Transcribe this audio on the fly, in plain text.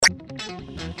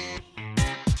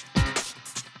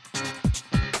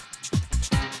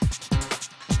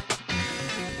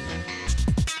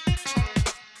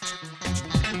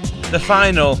The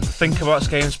final Think About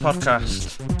Games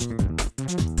podcast.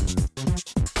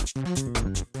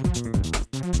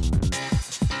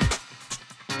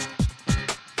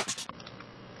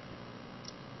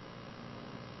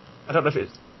 I don't know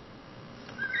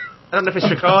if it's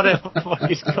recording.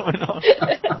 What is going on?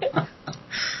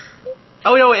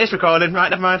 Oh no, it is recording. Right,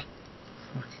 never mind.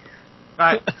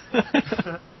 Right.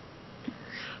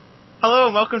 Hello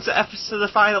and welcome to the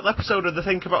final episode of the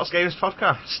Think About Games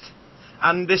podcast.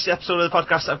 And this episode of the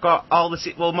podcast, I've got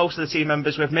most of the team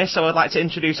members with me, so I'd like to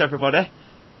introduce everybody.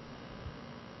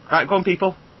 Right, go on,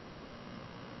 people.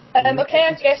 Okay,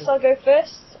 I guess I'll go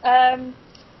first. I'm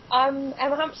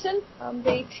Emma Hampson. I'm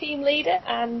the team leader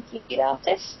and lead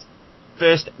artist.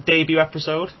 First debut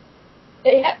episode.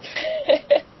 Yep.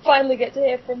 Finally get to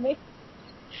hear from me.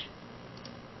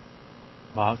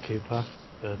 Mark Cooper,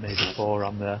 maybe 4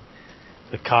 on the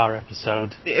car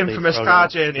episode. The infamous car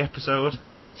journey episode.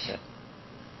 Yeah.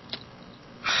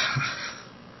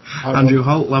 Andrew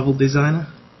Holt, level designer.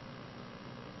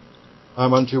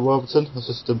 I'm Andrew Warburton,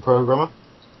 assistant programmer.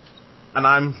 And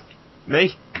I'm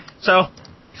me. So,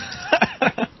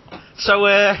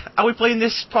 are we playing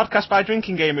this podcast by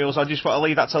drinking game rules, or do you just want to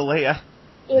leave that till later?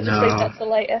 We'll just leave that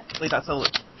till later. Leave that till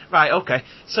right, okay.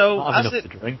 So, Not enough to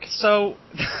drink. So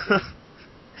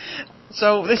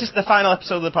this is the final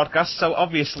episode of the podcast, so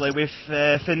obviously we've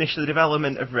finished the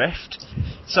development of Rift.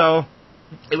 So,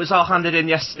 it was all handed in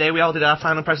yesterday, we all did our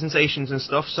final presentations and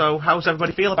stuff, so how does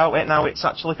everybody feel about it now it's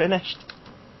actually finished?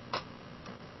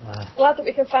 Glad that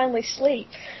we can finally sleep.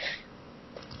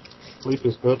 Sleep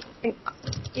is good.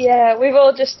 Yeah, we've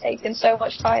all just taken so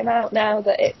much time out now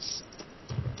that it's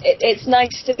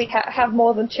nice to have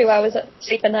more than 2 hours of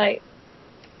sleep a night.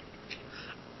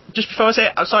 Just before I say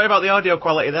it, I'm sorry about the audio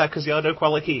quality there, because the audio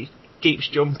quality keeps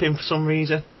jumping for some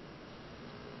reason.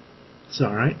 It's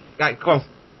alright. Right, go on.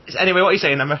 Anyway, what are you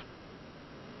saying, Emma?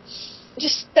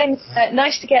 Just saying,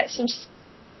 nice to get some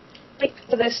sleep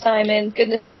for this time in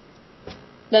goodness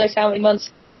knows how many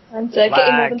months. And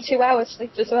getting more than 2 hours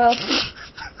sleep as well.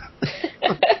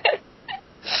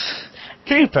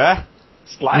 Cooper?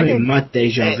 It's lagging. My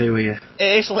deja vu here.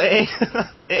 It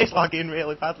is lagging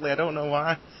really badly, I don't know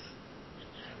why.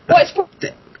 What's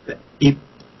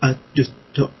just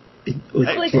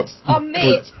on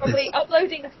me, it's probably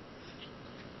uploading.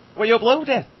 What are you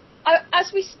uploading?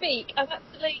 As we speak,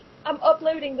 I'm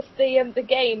uploading the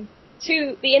game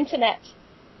to the internet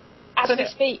as we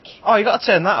speak. Oh, you got to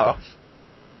turn that off.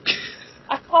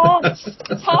 I can't.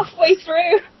 It's halfway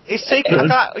through. It's taking.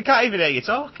 We can't even hear you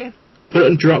talking. Put it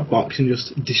on Dropbox and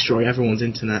just destroy everyone's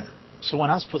internet. Someone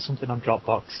has put something on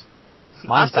Dropbox.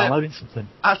 Mine's downloading something.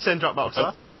 I've turned Dropbox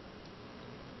off.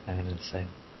 I'm insane.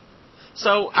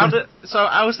 So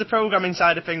how's the programming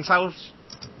side of things? How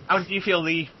do you feel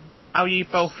how are you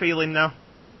both feeling now?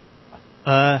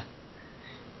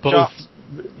 Both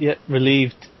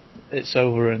relieved it's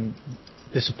over and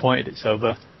disappointed it's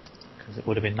over, because it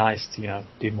would have been nice to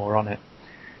do more on it.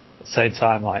 At the same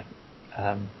time,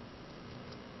 kind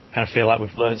of feel like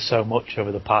we've learned so much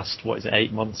over the past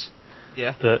 8 months.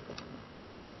 Yeah. That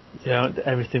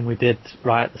everything we did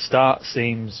right at the start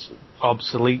seems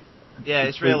obsolete. Yeah,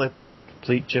 it's really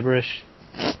complete gibberish.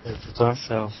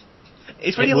 So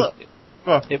it's really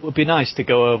it would be nice to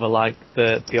go over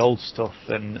the old stuff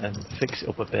and fix it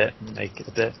up a bit and make it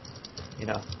a bit,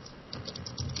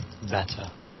 better.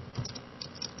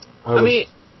 Go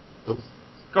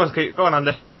on,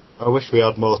 Andy. I wish we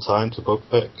had more time to bug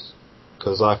fix,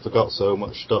 because I forgot so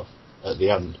much stuff at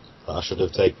the end that I should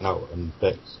have taken out and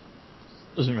fixed.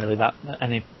 Wasn't really that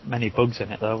many bugs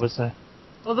in it though, was there?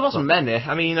 Well, there wasn't many.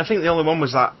 I mean, I think the only one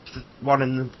was that one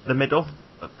in the middle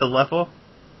of the level.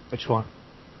 Which one?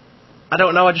 I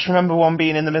don't know, I just remember one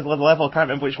being in the middle of the level. I can't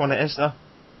remember which one it is, though.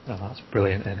 Oh, that's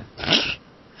brilliant, isn't it?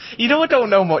 I don't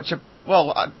know much...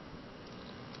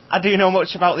 I do know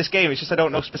much about this game, it's just I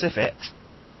don't know specifics.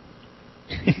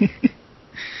 Right.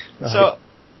 So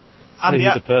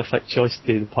it's a perfect choice to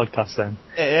do the podcast then.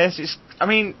 It is.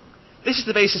 This is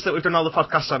the basis that we've done all the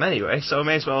podcasts on anyway, so I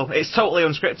may as well... It's totally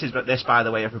unscripted, but this, by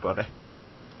the way, everybody.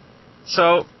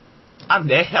 So,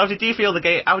 Andy, how did you feel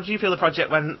the project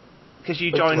went... Because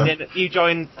you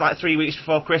joined 3 weeks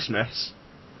before Christmas,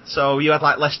 so you had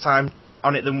less time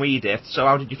on it than we did. So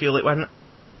how did you feel it went?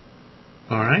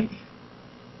 All right.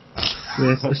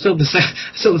 Yeah, still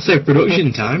the same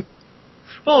production time.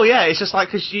 Well, yeah, it's just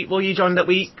because you joined that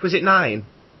week. Was it 9?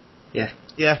 Yeah.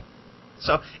 Yeah.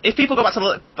 So if people go back to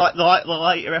the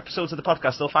later episodes of the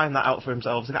podcast, they'll find that out for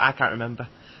themselves. I can't remember,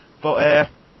 but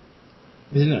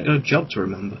isn't it your job to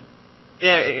remember?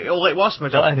 Yeah, it was my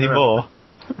job. Not anymore.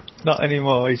 Not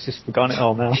anymore. He's just forgotten it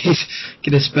all now. He's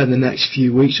going to spend the next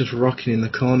few weeks just rocking in the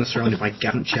corner surrounded by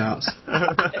Gantt charts.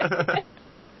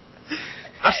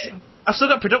 I've still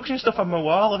got production stuff on my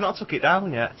wall. I've not took it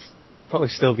down yet. Probably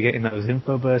still be getting those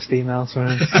info burst emails from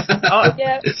him. Oh,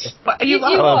 Yeah. but are you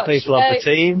Hello, watch, people of the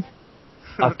team.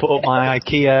 I've put up my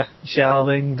IKEA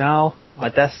shelving now. My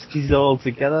desk is all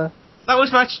together. That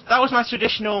was my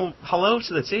traditional hello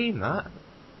to the team. That.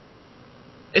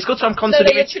 It's good to have No,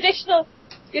 considered. your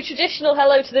traditional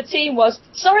hello to the team was,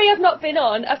 sorry I've not been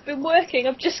on, I've been working,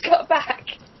 I've just got back.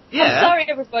 Yeah. I'm sorry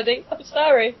everybody, I'm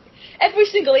sorry. Every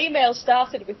single email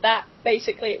started with that,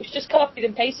 basically. It was just copied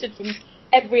and pasted from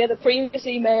every other previous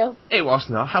email. It was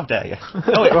not. How dare you?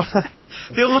 No, it wasn't.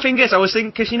 The only thing is, I was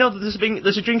thinking, because you know that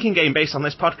there's a drinking game based on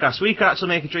this podcast. We could actually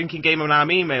make a drinking game on our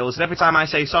emails, and every time I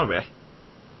say sorry,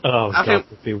 Oh, I God, think-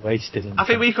 would be wasted. I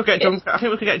think we could get drunk. I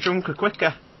think we could get drunker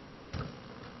quicker.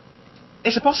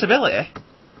 It's a possibility.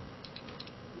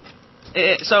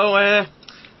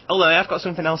 Although I've got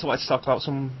something else I wanted to talk about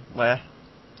somewhere.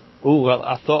 Oh, well,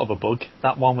 I thought of a bug.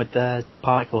 That one with the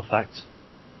particle effect.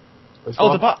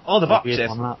 The boxes. Weird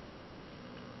on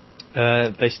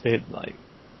that. Basically, like,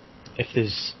 if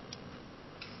there's...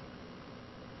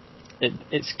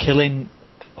 It's killing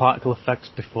particle effects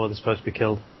before they're supposed to be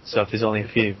killed. So if there's only a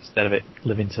few, instead of it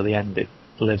living till the end, it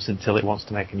lives until it wants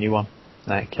to make a new one.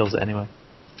 And then it kills it anyway.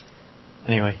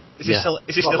 Anyway, Is he still in?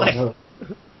 Is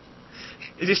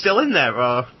he still in there,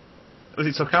 or was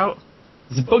he took out?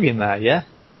 There's a bug in there, yeah?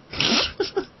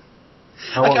 I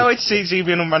can't wait to see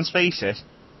ZB and Unman's faces.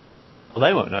 Well,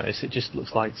 they won't notice. It just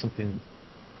looks like something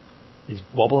is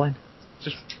wobbling.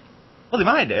 Well, they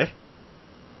might do.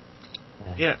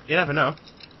 Yeah. Yeah, you never know.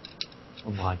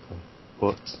 Unlikely.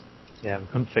 But, yeah, we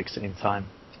couldn't fix it in time.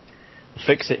 We'll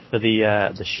fix it for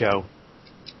the show.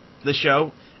 The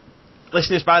show.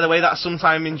 Listeners, by the way, that's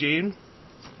sometime in June.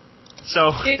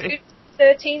 So, June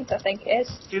 13th, I think it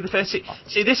is. do the first.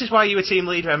 See, this is why you're a team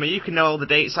leader, Emma. You can know all the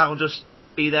dates. I'll just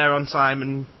be there on time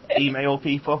and email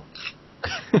people.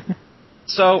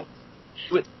 So,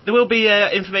 there will be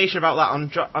information about that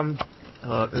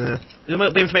there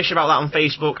will be information about that on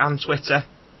Facebook and Twitter.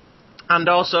 And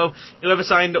also, whoever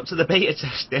signed up to the beta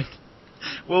testing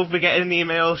will be getting an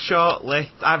email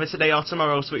shortly, either today or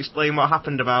tomorrow, to explain what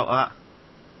happened about that.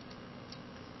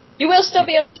 You will still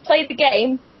be able to play the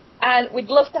game, and we'd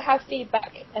love to have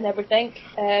feedback and everything,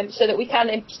 so that we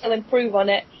can still improve on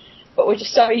it. But we're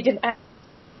just sorry you didn't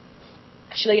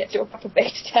actually get to do a proper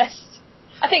beta test.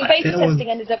 I think beta testing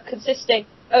ended up consisting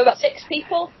of about 6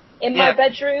 people in my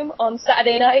bedroom on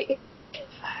Saturday night.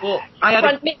 Well, I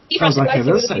had Sounds like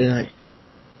a Saturday night.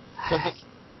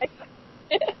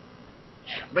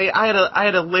 I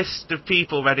had a list of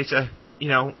people ready to,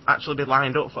 actually be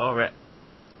lined up for it.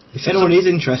 If anyone is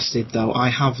interested, though, I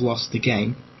have lost the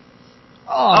game.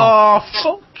 Oh,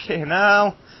 fucking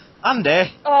hell.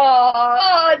 Andy.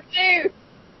 Oh, dude!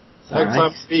 Next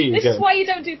time you This is why you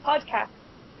don't do podcasts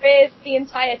with the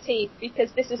entire team,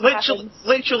 because this is what happens.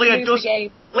 Literally a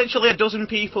a dozen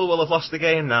people will have lost the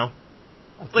game now.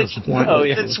 Oh,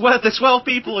 yeah. The 12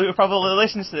 people who are probably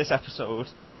listening to this episode.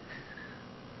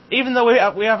 Even though we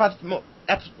have had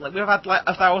like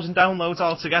 1,000 downloads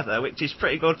altogether, which is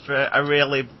pretty good for a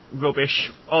really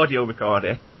rubbish audio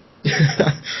recording.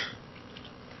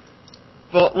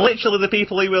 But literally the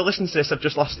people who will listen to this have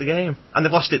just lost the game. And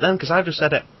they've lost it then, because I've just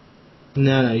said it.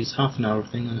 No, it's half an hour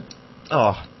thing, isn't it?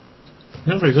 Oh.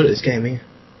 You're not very good at this game, are you?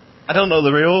 I don't know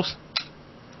the rules.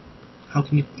 How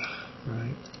can you...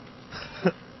 Right.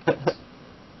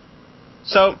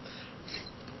 So,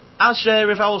 as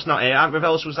Revell's not here,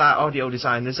 Revell's was our audio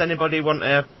designer, does anybody want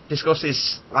to discuss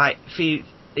his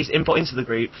input into the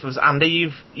group? Because Andy,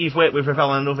 you've worked with Revell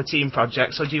on another team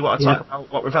project, so do you want to talk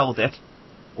about what Revell did?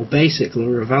 Well, basically,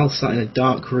 Revell sat in a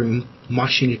dark room,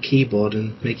 mashing a keyboard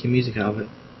and making music out of it.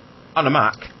 On a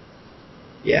Mac?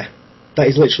 Yeah. That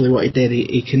is literally what he did.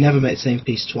 He can never make the same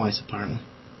piece twice, apparently.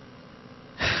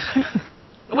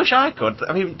 I wish I could.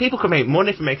 I mean, people could make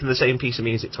money from making the same piece of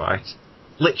music twice.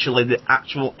 Literally, the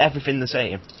actual, everything the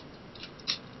same.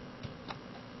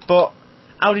 But,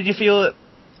 how did you feel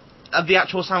at the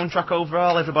actual soundtrack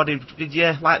overall? Everybody, did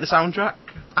you like the soundtrack?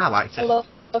 I liked it. I loved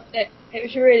it. It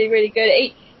was really, really good.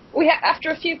 We had,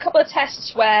 after a couple of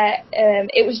tests where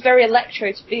it was very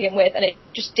electro to begin with, and it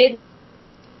just didn't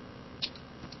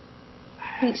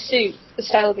suit the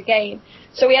style of the game.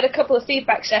 So we had a couple of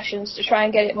feedback sessions to try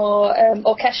and get it more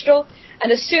orchestral.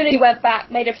 And as soon as he went back,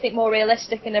 made everything more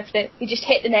realistic and everything, he just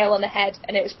hit the nail on the head,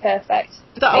 and it was perfect.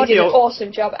 He did an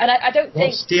awesome job. And I don't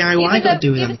think... What's DIY got to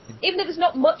do with anything? Even though there's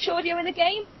not much audio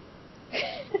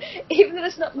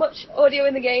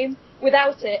in the game,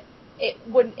 without it, it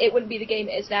wouldn't be the game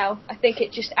it is now. I think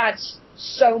it just adds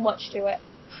so much to it.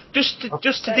 Just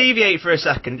to deviate for a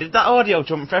second, did that audio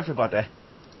jump for everybody?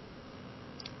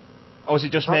 Or was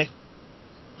it just me?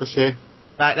 Just you.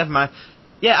 Right, never mind.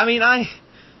 Yeah, I mean, I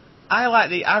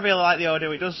really like the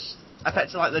audio. It does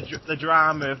affect like the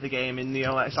drama of the game, and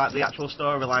it's like the actual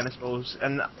storyline, I suppose.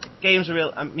 And games are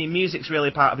real. I mean, music's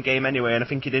really part of the game anyway, and I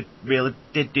think it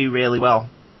did do really well,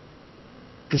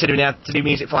 considering he had to do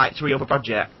music for like 3 other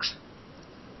projects.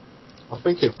 I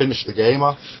think it finished the game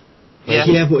off. Yeah.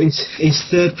 Yeah, but his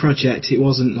third project, it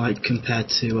wasn't like compared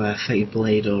to Fated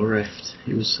Blade or Rift.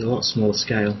 It was a lot smaller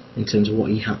scale in terms of what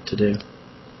he had to do.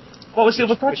 What was the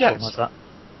other Which one project? was that?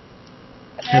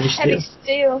 Heavy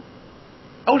Steel.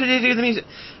 Oh, did he do the music?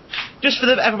 Just for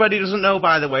everybody who doesn't know,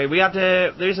 by the way,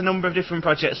 there is a number of different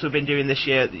projects we've been doing this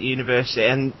year at the university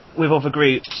and with other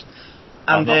groups.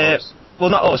 And not us. well,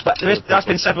 not us, but there's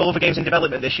been several other games in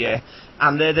development this year,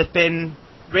 and there's been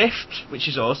Rift, which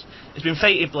is us. There's been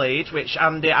Fated Blade, which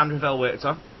Andy and Ravel worked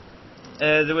on.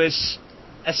 There was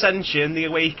Ascension: The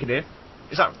Awakening.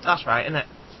 That's right, isn't it?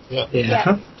 Yeah.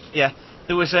 Yeah. Yeah.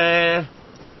 There was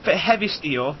Heavy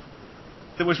Steel.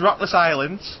 There was Rockless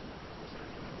Islands.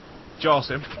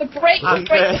 Jawsome. Break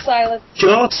the silence.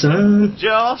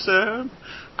 Jawsome.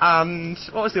 And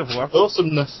what was the other one?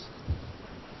 Awesomeness.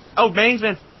 Oh,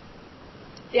 Maven.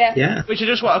 Yeah. Yeah. Which I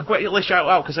just want to quickly shout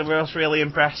out because I was really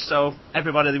impressed. So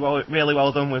everybody really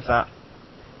well done with that.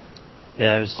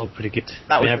 Yeah, it was all pretty good.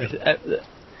 That was everything.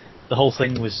 The whole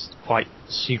thing was quite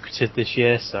secretive this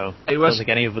year, so It I was- don't think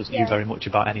any of us knew very much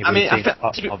about any of I the mean, teams, I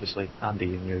apart fe- from obviously Andy,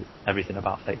 who knew everything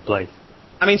about Fate Blade.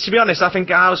 I mean, to be honest, I think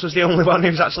ours was the only one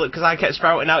who's actually, because I kept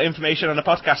sprouting out information on the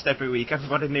podcast every week.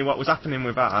 Everybody knew what was happening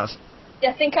with ours.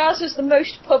 Yeah, I think ours was the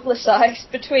most publicised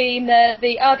between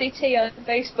the RDT on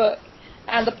Facebook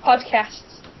and the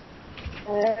podcasts.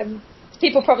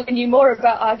 People probably knew more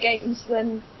about our games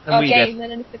than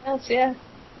anything else. Yeah.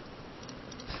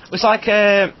 It was like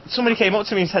somebody came up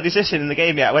to me and said, "Is this in the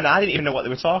game yet?" When I didn't even know what they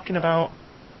were talking about.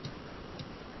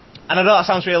 And I know that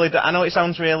sounds really, I know it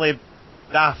sounds really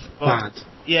daft, but Bad.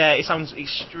 yeah, it sounds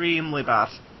extremely bad.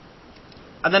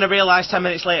 And then I realised 10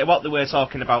 minutes later what they were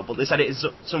talking about, but they said it in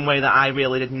some way that I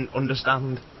really didn't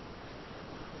understand.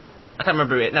 I can't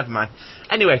remember it. Never mind.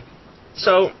 Anyway,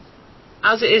 so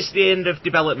as it is the end of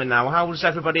development now, how does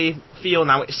everybody feel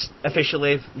now? It's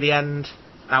officially the end.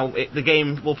 Now the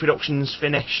game, production's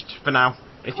finished for now.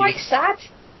 Quite sad.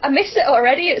 I miss it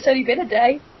already. It's only been a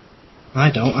day.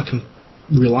 I don't. I can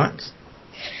relax.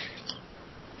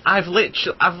 I've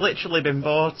literally been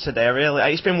bored today. Really,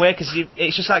 it's been weird because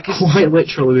it's just like Quite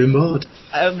literally been bored.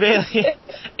 really,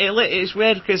 it's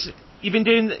weird because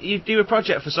you do a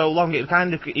project for so long, you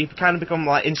kind of become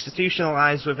like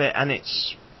institutionalized with it, and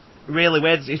it's really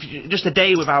weird. Just a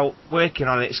day without working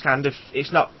on it,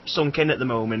 it's not sunk in at the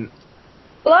moment.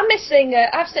 Well, I'm missing.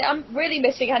 I'm really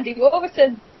missing Andy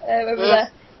Warburton over there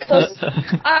because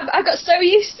I got so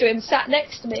used to him sat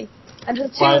next to me, and the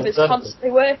two of us constantly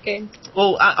working.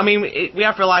 Well, I mean, we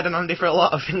have relied on Andy for a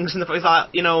lot of things, and it's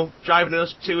like driving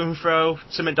us to and fro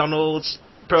to McDonald's,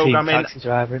 programming, Team taxi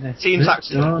driver, isn't it? team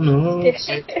taxi. Oh no.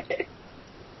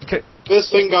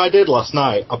 First thing I did last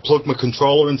night, I plugged my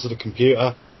controller into the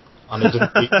computer, and it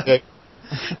didn't beat it.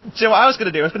 So what I was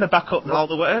going to do, I was going to back up all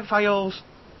the Word files.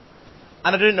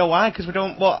 And I didn't know why, because we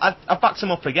don't. Well, I've backed them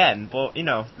up again, but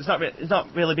there's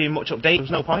not really been much update.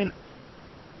 There's no point.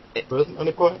 There isn't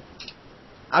any point.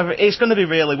 It's going to be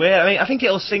really weird. I mean, I think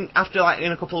it'll sync after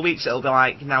in a couple of weeks. It'll be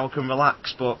like now I can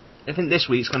relax, but I think this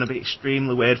week's going to be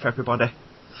extremely weird for everybody.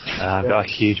 I've got a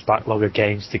huge backlog of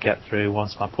games to get through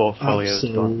once my portfolio is done.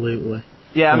 Absolutely.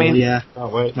 Yeah, I mean, yeah.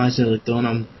 Can't wait. Mine's nearly done.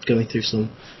 I'm going through some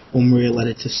Unreal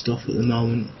editor stuff at the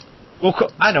moment.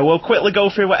 we'll quickly go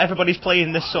through what everybody's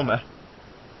playing this summer.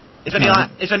 Is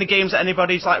there any games that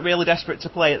anybody's really desperate to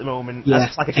play at the moment? Yeah,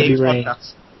 As, like a Heavy games Rain.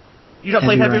 podcast. You've not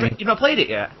played Heavy Rain. Rain? You've not played it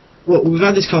yet? Well, we've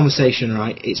had this conversation,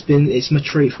 right? It's my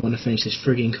treat for when I finish this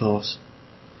frigging course.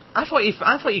 I thought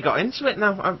you got into it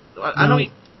now. I know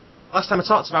last time I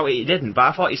talked about it you didn't, but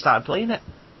I thought you started playing it.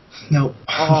 No.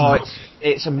 Oh,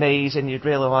 it's amazing. You'd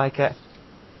really like it.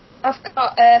 I've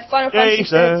got Final Fantasy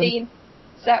 13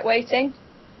 sat waiting.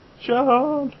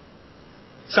 Sean.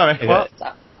 Sorry, Yeah. what?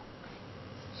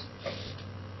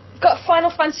 Got Final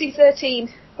Fantasy 13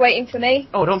 waiting for me.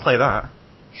 Oh, don't play that.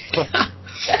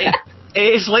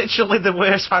 It is literally the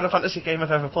worst Final Fantasy game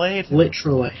I've ever played.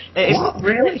 Literally. It is, What?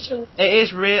 Really? It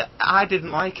is real. I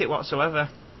didn't like it whatsoever.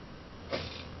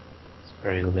 It's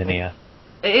very linear.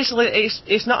 It is.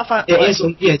 It's not a fan.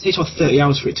 It takes about 30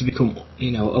 hours for it to become,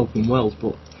 open world,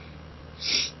 but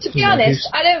To be honest,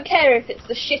 I don't care if it's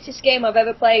the shittest game I've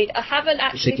ever played. I haven't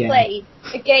actually played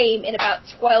a game in about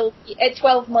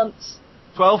 12 months.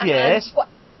 12 years?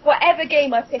 Whatever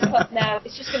game I pick up now,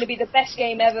 it's just going to be the best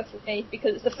game ever for me,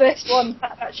 because it's the first one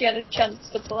I've actually had a chance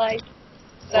to play.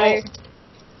 So,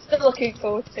 still looking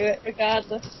forward to it,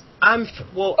 regardless. And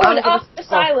Arkham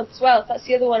Asylum as well. That's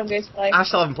the other one I'm going to play. I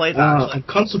still haven't played that. I'm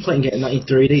contemplating getting that in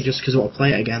 3D just because I want to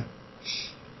play it again.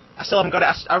 I still haven't got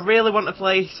it. I really want to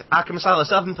play Arkham Asylum. I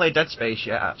still haven't played Dead Space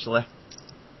yet, actually.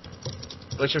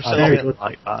 Which I'm still really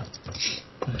like that.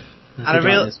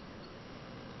 And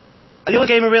the other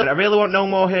game I really want No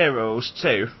More Heroes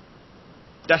 2.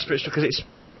 Desperate because it's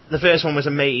the first one was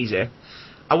amazing.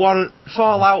 I want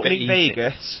Fallout New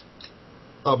Vegas.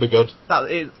 That'll be good. Have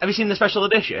you seen the special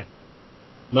edition?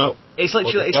 No. It's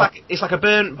literally it's like a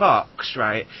burnt box,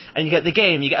 right? And you get the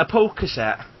game, you get a poker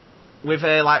set with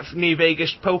like New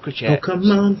Vegas poker chip.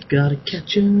 Pokemon, gotta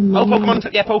catch 'em all.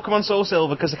 Pokemon Soul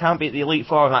Silver because I can't beat the Elite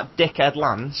Four and that dickhead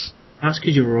Lance. That's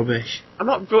because you're rubbish.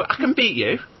 I can beat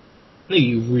you. No,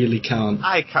 you really can't.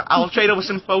 I can. I'll trade over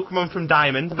some Pokemon from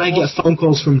Diamond. I get phone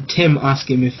calls from Tim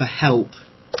asking me for help.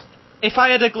 If I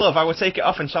had a glove, I would take it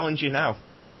off and challenge you now.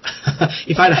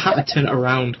 If I had a hat, I'd turn it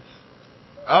around.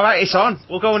 Alright, it's on.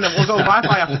 We'll go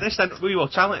Wi-Fi after this, then we will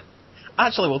challenge.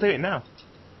 Actually, we'll do it now.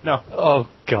 No. Oh,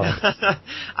 God.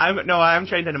 I haven't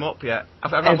trained him up yet.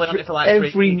 I've not played on it for like 3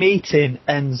 weeks. Every meeting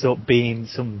ends up being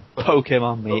some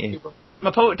Pokemon meeting. Did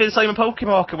I say my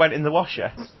Pokemon went in the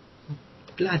washer?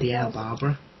 Bloody hell,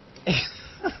 Barbara.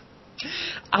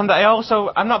 And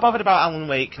I'm not bothered about Alan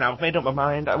Wake now. I've made up my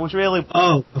mind. I was really...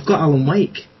 Oh, I've got Alan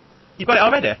Wake. You got it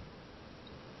already?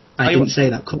 I didn't say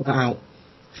that. Cut that out.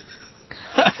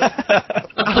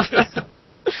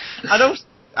 I don't...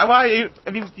 Why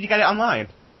did you get it online?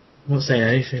 I won't say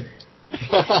anything.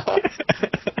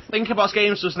 Thinkabout's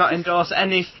Games does not endorse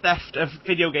any theft of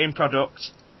video game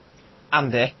products.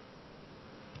 Andy.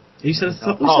 You said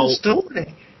that was a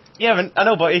story. Yeah, I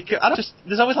know, but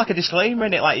there's always like a disclaimer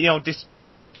in it, like, never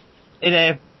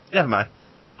mind.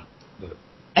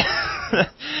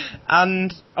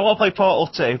 And I want to play Portal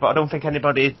 2, but I don't think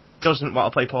anybody doesn't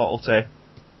want to play Portal 2.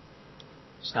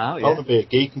 Now, I want to be a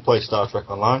geek and play Star Trek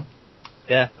Online.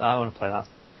 Yeah, I want to play that.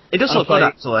 It does look good,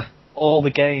 actually. All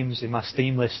the games in my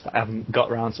Steam list I haven't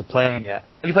got around to playing yet.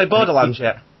 Have you played Borderlands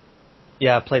yet?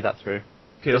 Yeah, I played that through.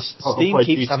 Cool. Steam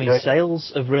keeps having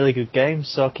sales of really good games,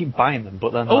 so I keep buying them,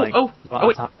 but then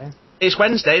it's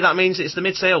Wednesday, that means it's the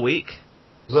mid-sale week.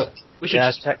 Is it?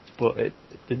 I checked, but it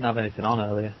didn't have anything on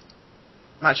earlier.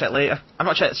 Might check later. I've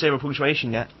not checked Zero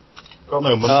Punctuation yet. Got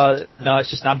no money. No,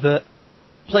 it's just an advert.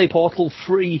 Play Portal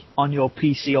free on your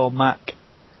PC or Mac.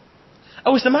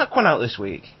 Oh, is the Mac one out this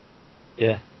week?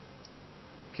 Yeah.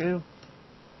 Cool.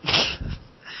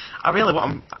 I really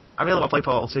want to play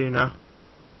Portal 2 now.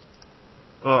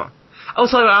 But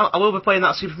also, I will be playing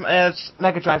that Super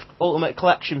Mega Drive Ultimate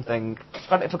Collection thing. I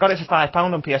got it for £5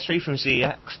 on PS3 from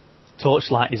CEX.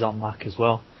 Torchlight is on Mac as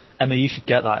well. Emma, you should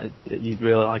get that. You'd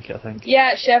really like it, I think.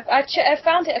 Yeah, Chef. I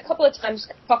found it a couple of times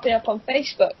popping up on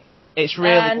Facebook. It's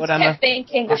really good, Emma. I kept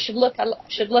thinking, I should look. And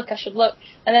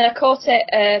then I caught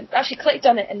it, actually clicked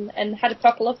on it and had a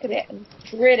proper look at it, and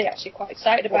really actually quite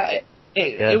excited about it.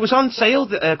 It was on sale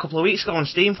a couple of weeks ago on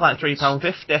Steam for like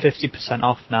 £3.50. 50%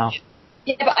 off now.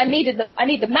 Yeah, but I need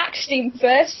the Mac Steam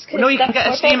first. No, you can get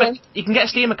a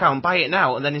Steam account, buy it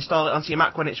now, and then install it onto your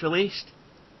Mac when it's released.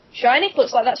 Shiny,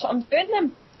 looks like that's what I'm doing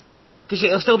then. Because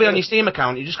it'll still be on your Steam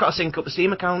account. You just got to sync up the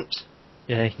Steam accounts.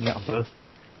 Yeah, you can get on both.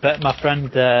 But my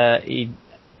friend, he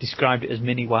described it as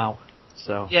mini WoW.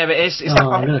 So. Yeah, but it's I'm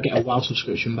gonna get a WoW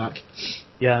subscription back.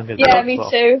 Yeah, I'm gonna. Yeah, me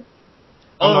too.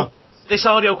 This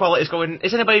audio quality is going.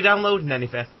 Is anybody downloading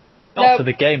anything? Not for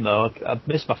the game though. I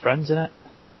miss my friends in it.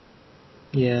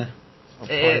 Yeah.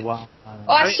 WoW.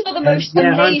 I saw the most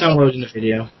amazing... Yeah, I'm downloading the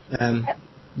video.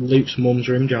 Luke's mum's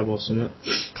rim job or something.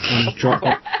 And drop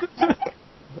it.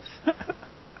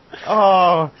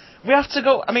 Oh, we have to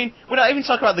go. I mean, we're not even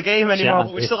talking about the game anymore,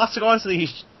 but we still have to go on to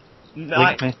these.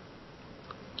 Link me.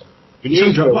 I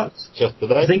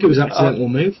think it was accidental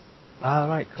move. Ah,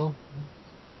 right, cool.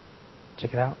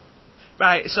 Check it out.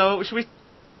 Right, so should we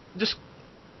just?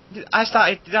 Did I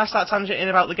start tangenting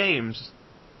about the games?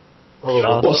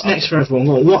 What's next for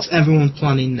everyone? What's everyone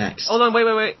planning next? Hold on,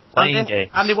 wait.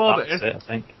 Andy Warburton. That's it, I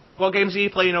think. What games are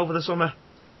you playing over the summer?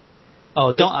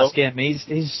 Oh, don't ask him.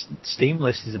 His Steam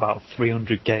list is about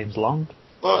 300 games long.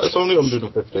 Oh, it's only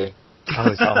 150.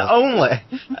 Only?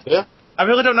 Yeah. I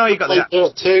really don't know how you got that.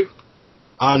 Dirt 2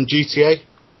 and GTA.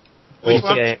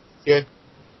 GTA.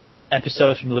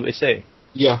 Episodes from Liberty City?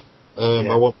 Yeah.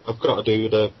 I've got to do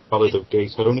the Ballad of Gay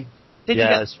Tony.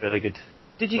 That's really good.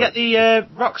 Did you get the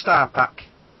Rockstar pack?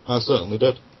 I certainly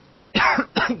did.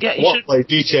 Yeah, you What, should. play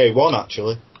GTA 1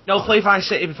 actually? No, play Vice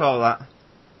City before that.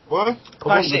 Why?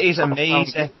 Vice City is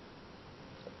amazing.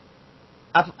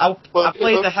 I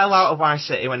played the hell out of Vice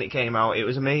City when it came out. It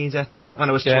was amazing. When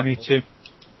I was 12. me too.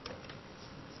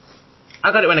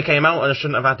 I got it when it came out and I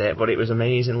shouldn't have had it, but it was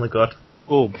amazingly good.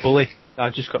 Oh, Bully. I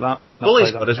just got that. Not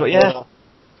Bully's played good that as well, yet. yeah.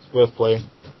 It's worth playing.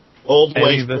 Old way.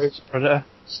 Alien vs Predator.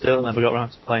 Still never got around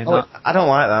to playing Oh, that. I don't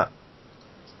like that.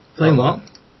 Playing what?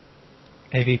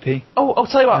 AVP. Oh, I'll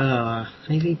tell you what.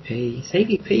 AVP. It's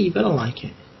AVP, you better like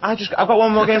it. I've got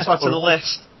one more game to add to the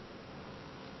list.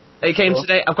 It came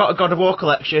today. I've got a God of War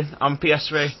collection on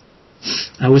PS3.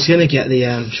 I was gonna get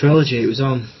the trilogy, it was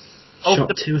on Oh, Shop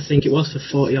the- 2, I think it was, for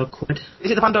 40 odd quid.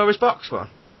 Is it the Pandora's Box one?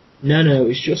 No,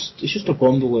 it's just a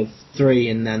bundle with 3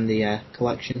 and then the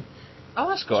collection. Oh,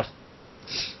 that's good.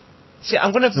 See,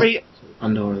 I'm gonna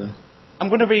Pandora though. I'm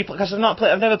gonna because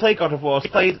I've never played God of War.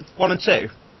 I've played 1 and 2.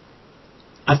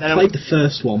 I've Then played the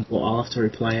first one, but I'll have to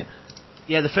replay it.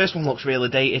 Yeah, the first one looks really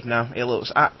dated now. It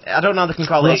looks. I don't know how they can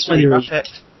call Well, it that's why they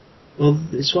graphics. Well,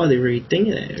 it's why they redinged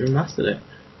it, remastered it.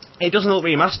 It doesn't look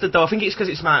remastered though. I think it's because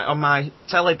it's on my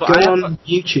telly. But Go on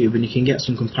YouTube and you can get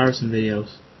some comparison videos.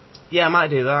 Yeah, I might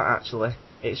do that actually.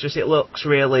 It's just it looks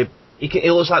really. It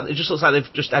just looks like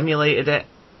they've just emulated it.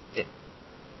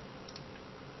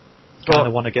 Kind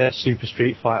of want to get Super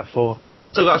Street Fighter 4.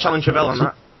 Still got to challenge Ravel on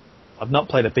that. I've not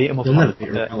played a beat 'em up You'll never on beat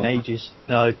in Ravel. ages.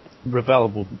 No, Ravel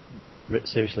will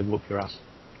seriously whoop your ass.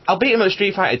 I'll beat him at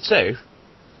Street Fighter 2.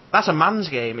 That's a man's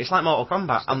game. It's like Mortal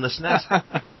Kombat on the SNES.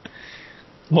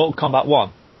 Mortal Kombat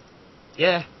 1.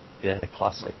 Yeah. Yeah,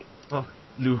 classic. Oh,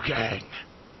 Liu Kang.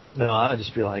 No, I'd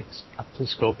just be like, I play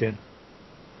Scorpion.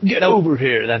 Get over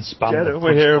here, then spam. Get the over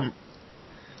punch here. button.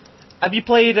 Have you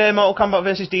played Mortal Kombat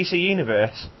vs DC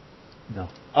Universe? No.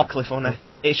 Awfully funny.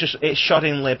 It's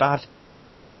shoddingly bad.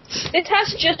 It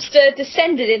has just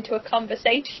descended into a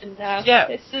conversation now. Yeah.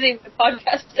 This isn't even a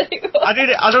podcast anymore. I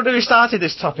don't know who started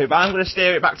this topic, but I'm going to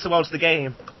steer it back towards the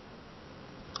game.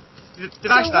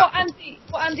 Did I So start?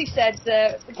 what Andy said.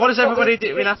 What is everybody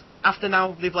doing after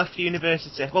now they've left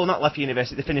university? Well, not left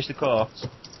university, they finished the course.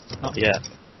 Not yet.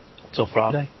 Till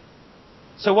Friday.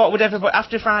 So what would everybody,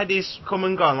 after Friday's come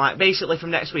and gone, like basically from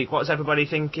next week, what's everybody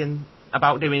thinking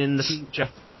about doing in the future?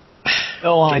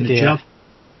 No Getting a idea. job.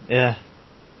 Yeah.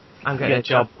 I'm Get getting a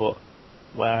job, but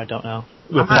where I don't know.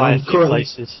 I'm Apply a having few currently-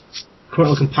 places.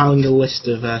 Currently compiling a list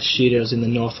of studios in the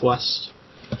northwest,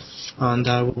 and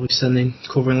we'll be sending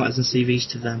covering letters and CVs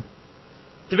to them.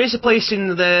 There is a place in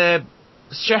the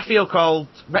Sheffield called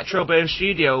Retroburn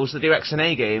Studios that do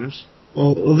X&A games.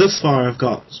 Well, thus far I've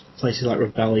got places like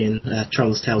Rebellion,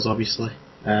 Traveller's Tales, obviously.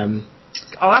 Oh,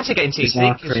 I say get in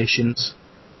Bizarre TT. Creations.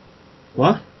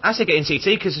 What? I say get in TT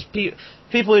because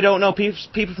people who don't know,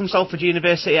 people from Salford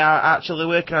University are actually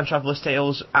working on Traveller's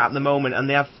Tales at the moment, and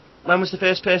they have. When was the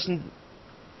first person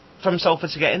from Salford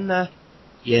to get in there?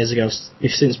 Years ago,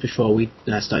 since before we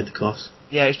started the course.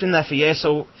 Yeah, it's been there for years,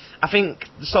 so I think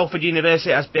Salford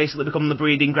University has basically become the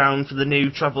breeding ground for the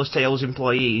new Traveller's Tales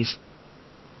employees.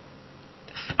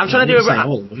 I'm trying to do Say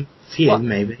all of them. Few, What?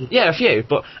 maybe. Yeah, a few,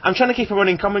 but I'm trying to keep a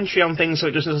running commentary on things so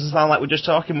it just doesn't sound like we're just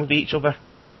talking with each other.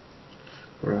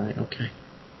 Right, okay.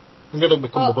 I'm going to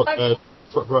become a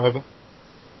truck driver.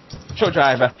 Truck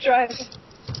driver. Driver.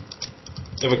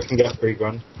 If I can get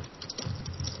 $3,000.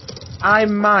 I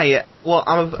might. Well,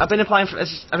 I've been applying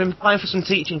for some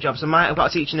teaching jobs. I might have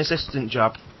got a teaching assistant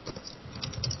job.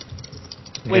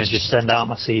 I'm going Which- to just send out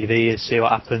my CV and see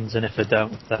what happens, and if I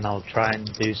don't, then I'll try and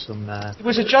do some. There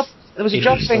was a job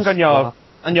thing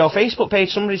on your Facebook page.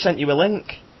 Somebody sent you a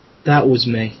link. That was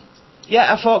me.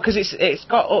 Yeah, I thought because it's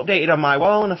got updated on my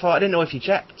wall, and I thought I didn't know if you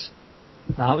checked.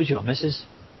 No, that was your missus.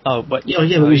 Oh, but Yeah,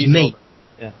 but it was me.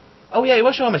 Oh yeah, it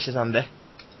was your Mrs. Andy.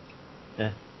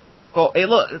 Yeah. But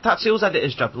that Tools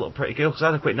editor's job looked pretty cool because I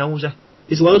had a quick nosy.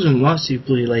 There's loads of them that's too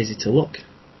bloody lazy to look.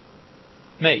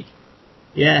 Me?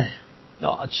 Yeah.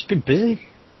 No, I've just been busy.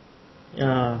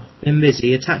 Been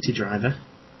busy, a taxi driver.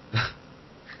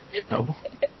 No.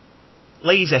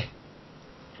 Lazy.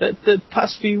 The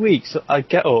past few weeks, I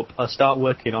get up, I start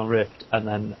working on Rift, and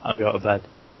then I go to bed.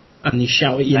 And you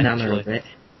shout at your nana a Eventually. bit.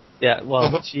 Yeah,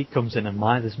 well, she comes in and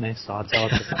minders me, so I tell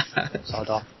her to sod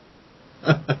off.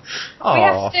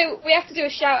 We have to do a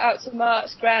shout out to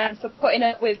Mark's Grand for putting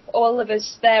up with all of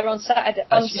us there on She's Sunday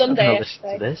not gonna listen to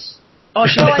yesterday. this. Oh,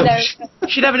 I know.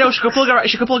 she never knows. She could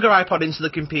plug her iPod into the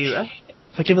computer.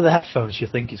 If I give her the headphones,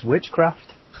 she'll think it's witchcraft.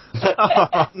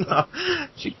 Oh no.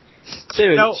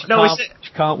 Seriously, No,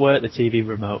 she can't work the TV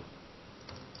remote.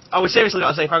 Oh, we seriously got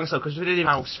to say thanks though, because we did in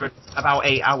house for about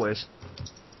 8 hours.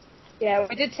 Yeah,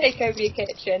 we did take over your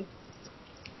kitchen.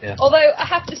 Yeah. Although, I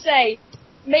have to say,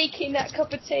 making that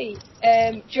cup of tea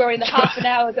during the half an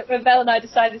hour that Ravel and I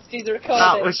decided to do the recording,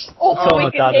 That was- all I told we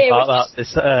my could dad hear about was that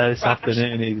this crash.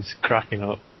 afternoon, and he was cracking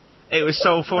up. It was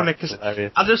so funny because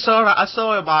Hilarious. I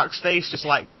saw Mark's face just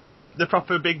like the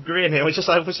proper big grin. It was just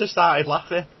like we just started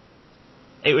laughing.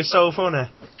 It was so funny.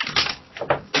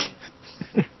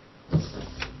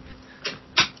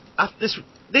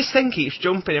 This thing keeps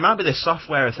jumping. It might be this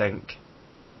software, I think.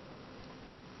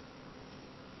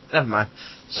 Never mind.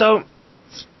 So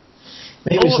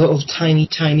Maybe it's little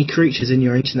tiny creatures in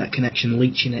your internet connection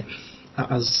leeching it. That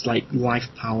has like life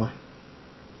power.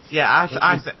 yeah, I think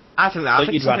that. I But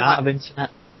think you'd run something out like- of internet.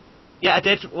 Yeah, I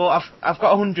did. Well, I've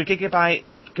got 100 gigabyte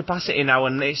capacity now,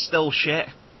 and it's still shit.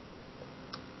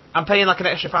 I'm paying like an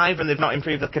extra $5, and they've not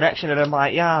improved the connection, and I'm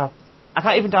like, yeah, I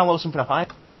can't even download something off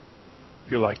iPad.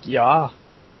 You're like, yeah.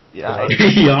 Yeah,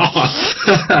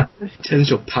 Yeah. Turns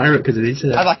you a pirate because of the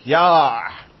internet. I'm like, yeah.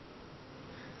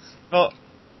 But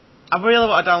I really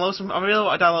want to download some. I really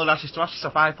want to download Ashes to Ashes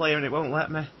off iPlayer, and it won't let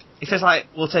me. It says like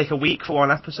we'll take a week for one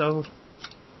episode.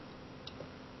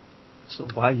 So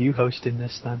why are you hosting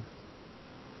this then?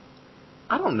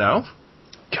 I don't know.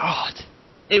 God.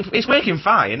 It's working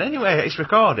fine anyway. It's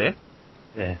recording,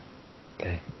 Yeah.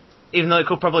 Okay. even though it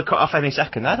could probably cut off any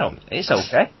second. It's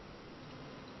okay.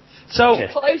 So. Okay.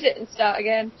 Close it and start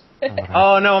again. Alright.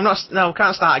 Oh no, I'm not. No,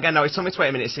 can't start again. No, it took me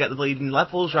 20 minutes to get the bleeding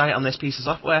levels right on this piece of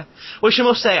software. Which I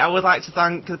must say, I would like to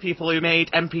thank the people who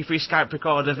made MP3 Skype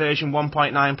Recorder version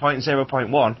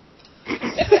 1.9.0.1.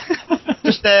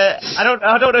 Just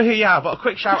I don't know who you are, but a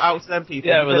quick shout out to them people.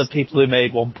 Yeah, well, because- the people who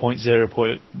made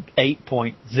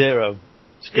 1.0.8.0.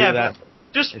 Screw Yeah, that. but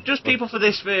just people for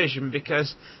this version,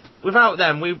 because without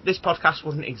them, this podcast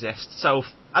wouldn't exist. So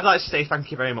I'd like to say thank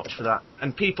you very much for that.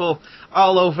 And people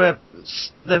all over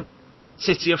the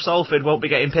city of Salford won't be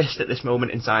getting pissed at this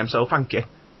moment in time. So thank you.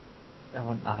 I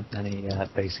haven't had any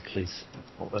basically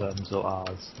or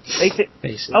R's.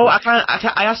 Basically. Oh, I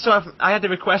had a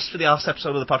request for the last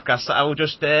episode of the podcast that I will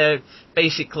just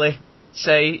basically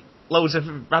say loads of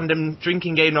random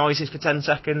drinking game noises for 10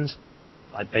 seconds.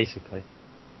 Like, basically.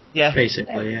 Yeah.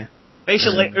 Basically, yeah.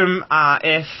 Basically,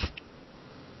 if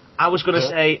I was going to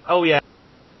say, oh yeah,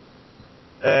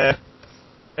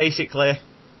 basically,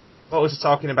 what was I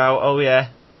talking about? Oh yeah,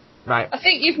 right. I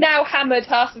think you've now hammered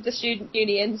half of the student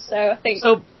unions, so I think...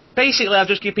 So basically, I'll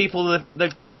just give people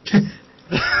the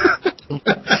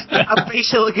I'll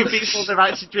basically give people the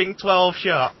right to drink 12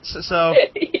 shots. So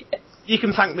you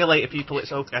can thank me later, people.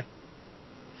 It's okay.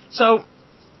 So,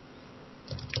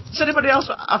 does anybody else?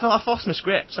 I've lost my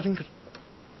script. I think.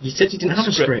 You said you didn't have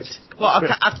a script. Well,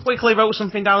 I quickly wrote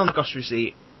something down on the cost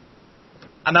receipt,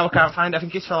 and now I can't find it. I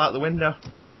think it fell out the window.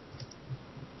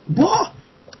 What?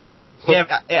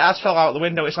 Yeah, it has fell out the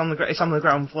window. It's on the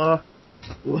ground floor.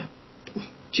 Do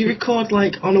you record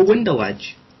like on a window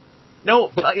ledge?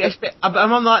 No,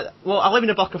 I'm on like. Well, I live in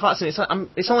a block of flats, and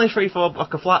it's only a 3-4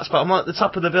 block of flats, but I'm at the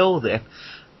top of the building,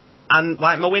 and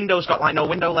like my window's got like no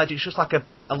window ledge. It's just like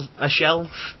a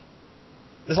shelf.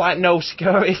 There's like no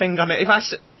security thing on it.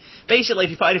 Basically,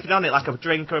 if you put anything on it, like a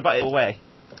drink or a bottle away.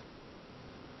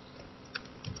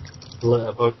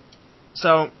 Litterbug.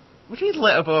 So, we need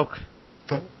Litterbug.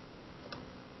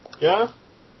 Yeah?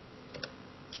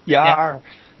 Yeah.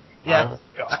 Yeah,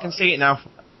 I can see it now.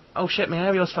 Oh shit, my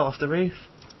aerials fell off the roof.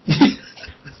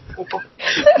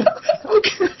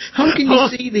 How can you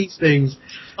see these things?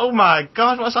 Oh my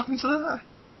god, what's happened to that?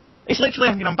 It's literally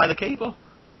hanging on by the cable.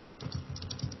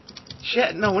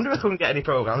 Shit, no wonder I couldn't get any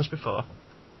programs before.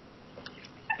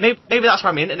 Maybe that's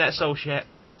why my internet's so shit.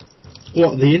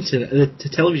 What, the internet, the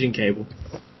television cable?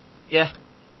 Yeah,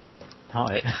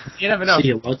 Alright. you never know. See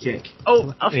your logic.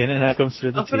 Oh, The internet comes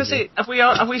through the I was going to TV. say,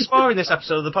 have we swore in this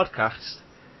episode of the podcast?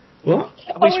 What?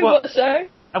 Have we swore? what, so?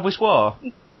 Have we swore?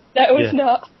 No, we've Yeah.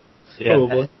 not. Yeah.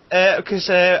 Probably. Because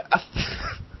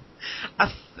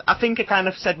I think I kind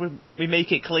of said we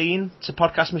make it clean to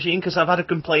Podcast Machine, because I've had a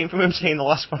complaint from him saying the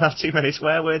last one had too many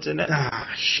swear words in it.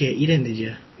 Ah, shit, you didn't, did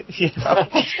you? Yeah,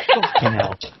 Fucking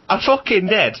hell. I fucking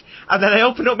did. And then I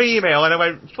opened up my email and I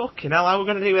went, fucking hell, how are we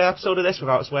going to do an episode of this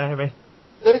without swearing?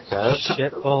 Who cares?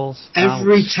 Shitballs.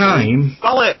 Every time,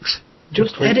 Bollocks!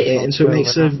 just edit it so it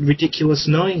makes a ridiculous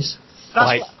noise.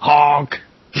 Like, That's honk!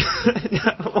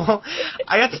 well,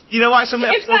 I had to, you know why some In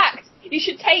episodes... fact, you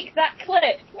should take that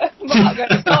clip of Mark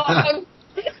going, "Oh."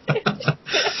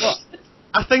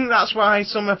 I think that's why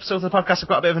some episodes of the podcast have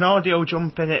got a bit of an audio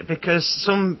jump in it, because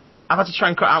I've had to try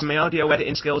and cut out my audio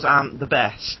editing skills aren't the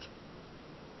best.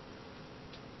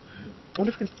 I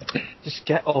wonder if we can... Just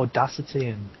get Audacity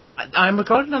and I'm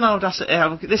recording on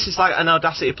Audacity. This is like an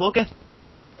Audacity plugin.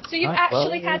 So you've Right,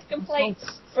 actually well, had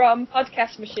complaints from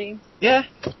Podcast Machine. Yeah.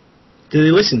 Do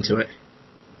they listen to it?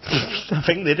 I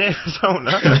think they do. I don't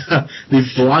know. They've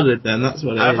bladdered then, that's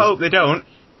what it I is. hope they don't.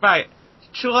 Right.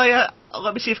 Shall I,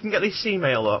 let me see if I can get this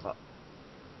email up.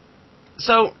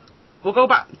 So, we'll go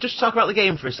back, just talk about the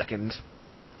game for a second.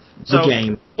 The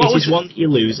game. what It was is one that you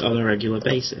lose on a regular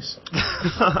basis.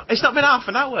 It's not been half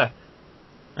an hour.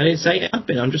 I didn't say it had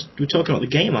been, we're talking about the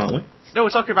game, aren't we? No, we're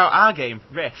talking about our game,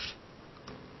 Rift.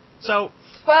 So,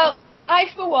 Well, I,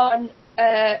 for one,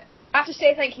 have to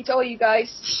say thank you to all you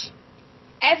guys.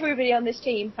 Everybody on this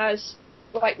team has,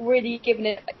 like, really given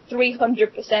it like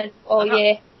 300% all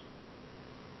year.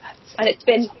 And it's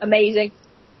been amazing.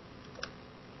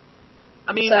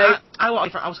 I mean, So- I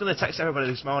was going to text everybody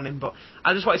this morning, but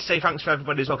I just wanted to say thanks for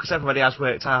everybody as well, because everybody has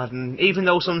worked hard, and even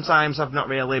though sometimes I've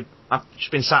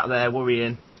just been sat there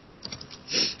worrying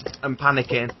and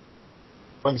panicking.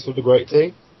 Thanks for the great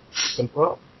team.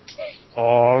 Simple.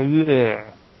 Oh, yeah.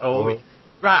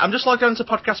 Right, I'm just logged onto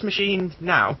Podcast Machine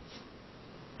now,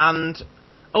 and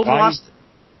over the Right. last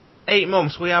 8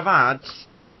 months we have had,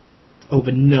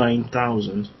 Over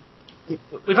 9,000.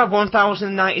 we've had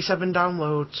 1,097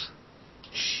 downloads.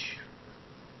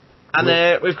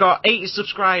 And we've got 80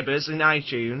 subscribers in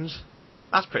iTunes.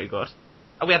 That's pretty good.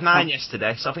 And we had 9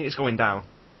 yesterday, so I think it's going down.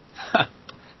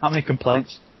 How many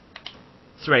complaints?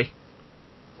 3.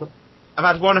 I've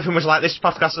had one of them was like, this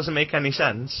podcast doesn't make any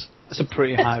sense. That's a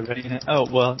pretty high rating. Oh,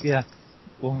 well, yeah.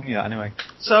 Well, yeah, anyway.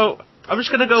 So, I'm just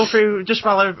going to go through, just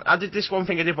while I did this one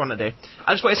thing I did want to do.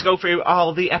 I just wanted to go through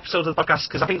all the episodes of the podcast,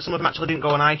 because I think some of them actually didn't go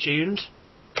on iTunes.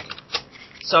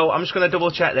 So, I'm just going to double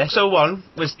check this. So 1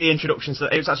 was the introduction, so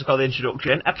it was actually called the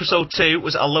introduction. Episode 2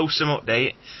 was a Loathsome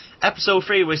update. Episode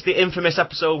 3 was the infamous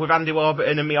episode with Andy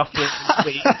Warburton and me off the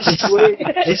week.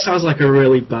 This sounds like a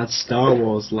really bad Star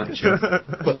Wars lecture.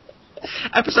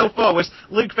 Episode 4 was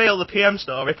Luke Vale, the PM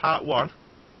story, part 1.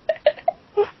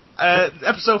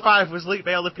 Episode 5 was Luke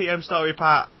Vale, the PM story,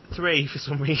 part 3, for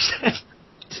some reason.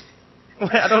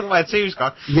 Wait, I don't know where 2's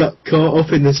gone. You got caught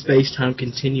up in the space-time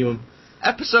continuum.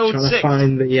 Episode Trying 6. to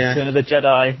find the, Return of the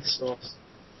Jedi. source.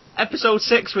 Episode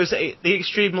 6 was the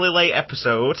extremely late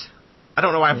episode. I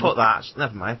don't know why I put that.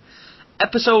 Never mind.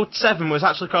 Episode 7 was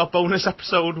actually called Bonus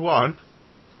Episode 1.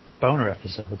 Boner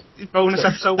episode. Bonus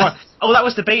Episode 1. Oh, that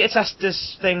was the beta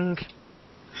testers thing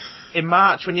in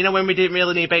March, when we didn't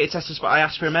really need beta testers, but I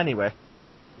asked for them anyway.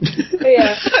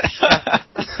 Yeah.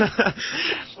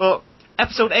 But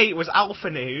Episode 8 was Alpha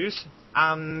News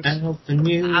and Alpha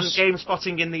News. and Game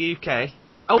Spotting in the UK.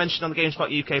 Oh, mentioned on the GameSpot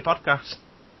UK podcast,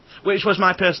 which was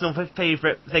my personal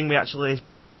favourite thing we actually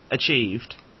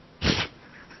achieved.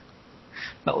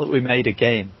 Not that we made a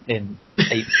game in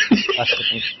 8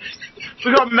 months.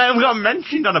 We got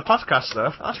mentioned on a podcast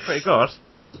though. That's pretty good.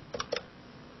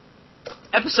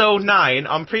 Episode 9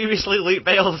 on previously Luke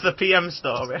Bale's The PM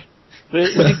story. We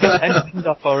didn't get anything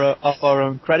off our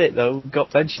own credit though. We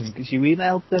got mentioned because you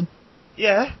emailed them.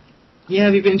 Yeah. Yeah,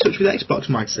 have you been in touch with Xbox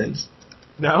Mag since?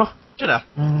 No. Should I?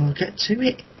 Oh, get to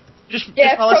it. Just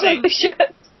Yeah, while I say, probably should.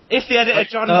 if the editor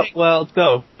John Hicks, Well,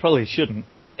 no, probably shouldn't.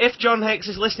 if John Hicks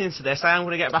is listening to this, I am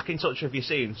going to get back in touch with you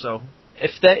soon. So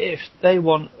If they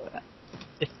want,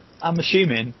 I'm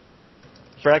assuming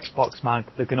for Xbox Mag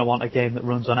they're going to want a game that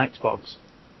runs on Xbox,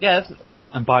 yeah,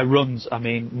 and by runs I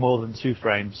mean more than 2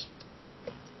 frames.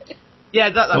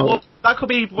 that could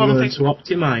be one Learn thing. to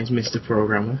optimise, Mr.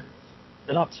 Programmer.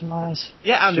 And optimize.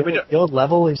 Yeah, and we Your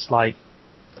level is like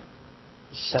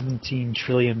 17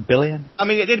 trillion billion. I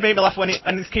mean, it did make me laugh when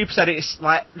Cooper said it's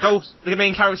like Ghost. The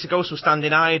main character Ghost was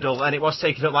standing idle, and it was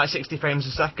taking up like 60 frames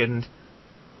a second.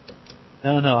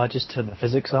 No, I just turned the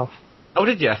physics off. Oh,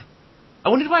 did you? I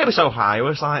wondered why it was so high. I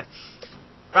was like,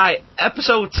 right.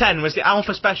 Episode 10 was the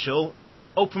Alpha Special.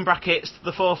 Open brackets,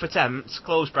 the 4th attempt.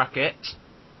 Close brackets.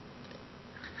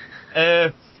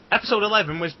 Episode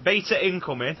 11 was Beta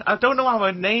Incoming. I don't know how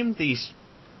I named these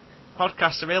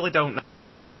podcasts. I really don't know.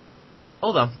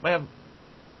 Hold on.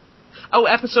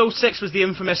 Episode 6 was the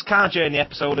infamous car journey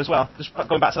episode as well. Just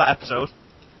going back to that episode.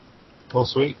 More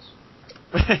sweet.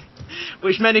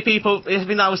 Which many people, I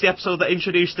think that was the episode that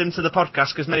introduced them to the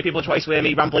podcast, because many people tried to hear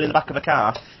me rambling in the back of a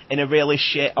car in a really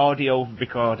shit audio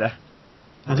recorder.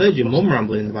 I've heard your mum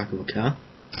rambling in the back of a car.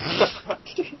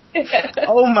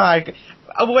 Oh my god.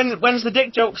 Oh, when's the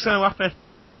dick jokes going to happen?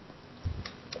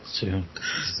 Soon.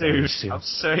 Soon. Soon. I'm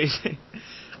so easy.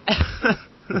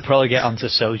 We'll probably get onto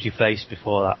So's Your Face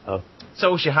before that though.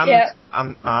 So's your hand, Yeah.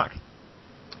 Mark.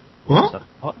 What? So,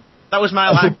 what? That was my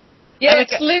line. Yeah, Emma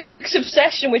it's Luke's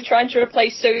obsession with trying to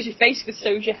replace So's Your Face with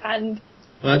So's Your Hand.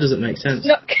 Well, that doesn't make sense.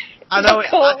 Not, I know.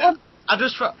 Cool. I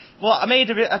just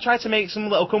I tried to make some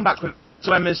little comeback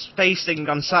to Emma's face thing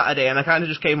on Saturday, and I kind of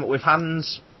just came up with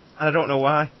hands, and I don't know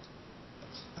why.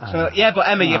 So yeah, but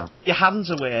Emma, your hands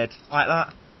are weird like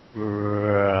that.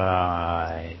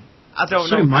 Right. I don't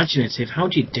So know. imaginative. How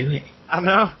do you do it? I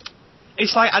know.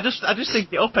 It's like I just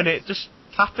think it up and it just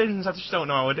happens. I just don't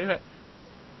know how I do it.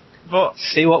 But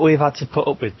See what we've had to put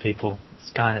up with, people.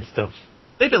 This kind of stuff.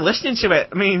 they've been listening to it.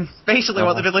 I mean, basically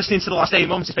what they've been listening to the last 8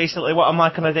 months is basically what I'm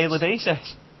like on a daily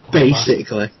basis.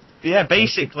 Basically. Yeah,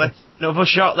 basically. No other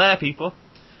shot there, people.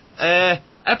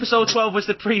 Episode 12 was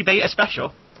the pre-beta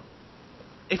special.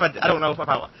 I don't know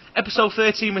about. Episode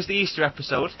 13 was the Easter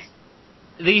episode.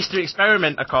 The Easter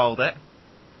experiment, I called it.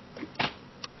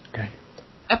 Okay.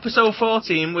 Episode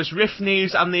 14 was Rift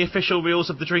News and the official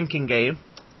rules of the drinking game.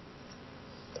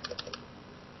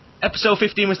 Episode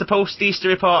 15 was the post-Easter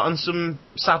report on some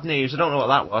sad news. I don't know what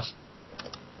that was.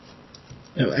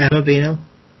 Oh, Emma being ill.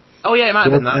 Oh yeah, it might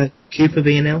have been that. Cooper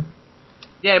being ill.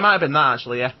 Yeah, it might have been that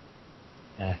actually, yeah.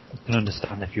 Yeah, I can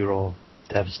understand if you're all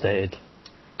devastated.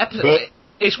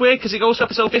 It's weird because it goes to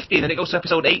episode 15 and it goes to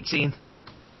episode 18.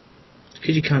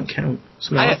 Because you can't count.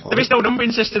 It's not our fault. There is no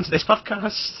numbering system to this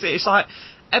podcast. It's like,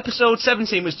 episode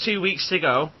 17 was 2 weeks to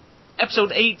go.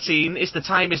 Episode 18 is The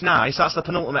Time Is Nice, that's the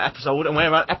penultimate episode, and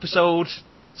we're at episode...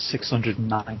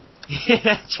 609.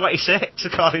 Yeah, 26,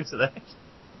 according to this.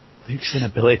 Luke's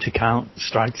inability to count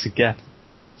strikes again.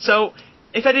 So,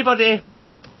 if anybody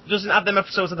doesn't have them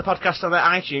episodes of the podcast on their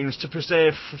iTunes to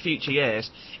preserve for future years,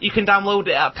 you can download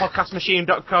it at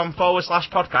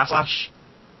podcastmachine.com/podcast/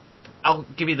 I'll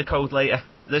give you the code later.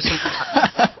 There's some...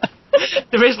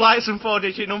 there is like some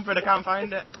 4-digit number and I can't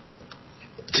find it.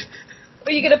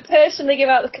 Are you going to personally give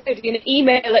out the code? Are you going to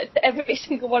email it to every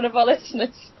single one of our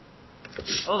listeners?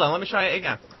 Hold on, let me try it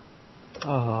again.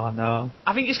 Oh no.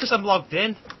 I think it's because I'm logged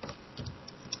in.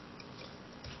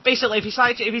 Basically, if you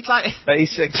type...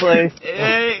 Basically.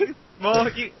 People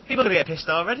are going to get pissed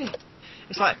already.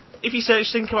 It's like, if you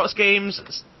search Thinkabout's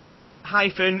Games -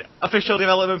 official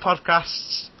development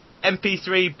podcasts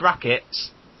MP3 brackets,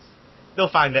 they'll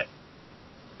find it.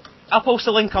 I'll post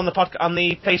a link on the on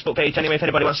the Facebook page anyway if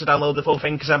anybody wants to download the full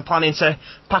thing, because I'm planning to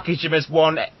package them as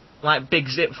one like big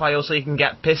zip file so you can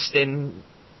get pissed in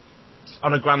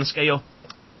on a grand scale.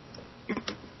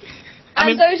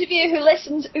 And those of you who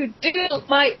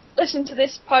might listen to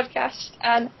this podcast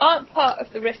and aren't part of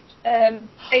the Rift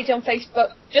page on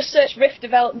Facebook, just search Rift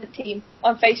Development Team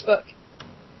on Facebook.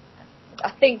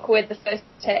 I think we're the first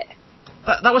hit.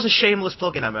 That was a shameless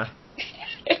plug-in, Emma.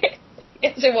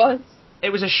 Yes, it was. It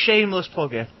was a shameless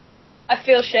plug-in. I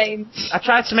feel shame. I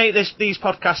tried to make these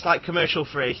podcasts like commercial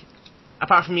free,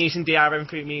 apart from using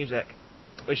DRM-free music,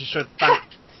 which is sort of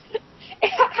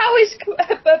How is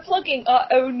plugging our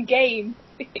own game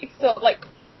sort of like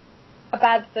a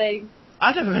bad thing?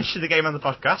 I never mentioned the game on the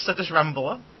podcast. I just ramble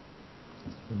on.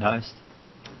 Nice.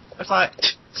 It's like,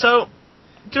 so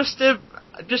just to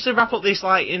wrap up this,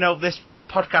 like, you know, this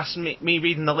podcast, me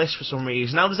reading the list for some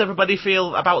reason. How does everybody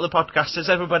feel about the podcast? Does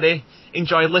everybody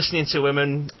enjoy listening to him?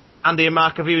 And Andy and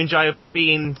Mark, have you enjoyed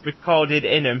being recorded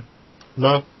in him?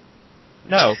 No.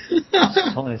 No.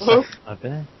 Only the second I've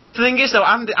been in. The thing is, though,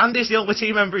 Andy's the only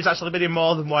team member who's actually been in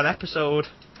more than one episode.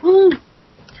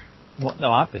 What?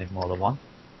 No, I've been in more than one.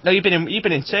 No, you've been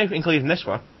in 2, including this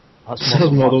one. That's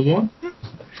That's more than one.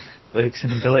 Luke's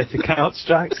inability to count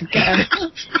strikes again.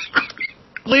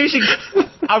 Losing.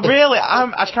 I really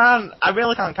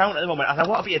can't count at the moment. And I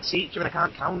want to be a teacher and I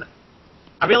can't count.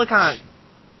 I really can't.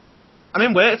 I'm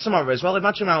in work tomorrow as well.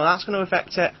 Imagine how that's going to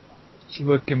affect it. She's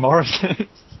working Morrison.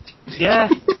 Yeah.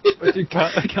 But you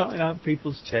counting out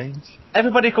people's change.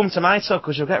 Everybody come to my talk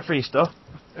because you'll get free stuff.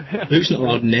 Luke's not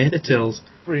allowed near the tills.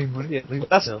 Free money at Luke's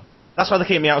That's till. why they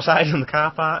keep me outside in the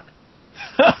car park.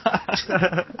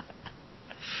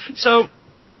 So,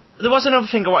 there was another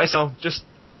thing I wanted to know, just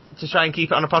to try and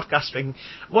keep it on a podcast thing.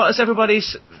 What is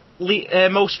everybody's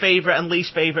most favourite and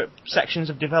least favourite sections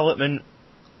of development?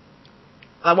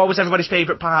 Like, what was everybody's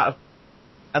favourite part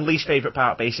and least favourite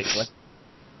part, basically?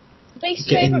 Least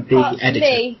Getting favourite the part for editor.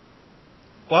 me.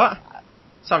 What?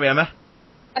 Sorry, Emma.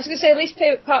 I was going to say, the least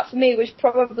favourite part for me was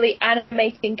probably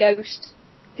animating Ghost,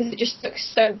 because it just took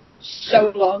so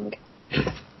long.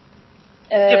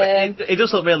 Yeah, but it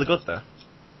does look really good, though.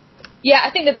 Yeah,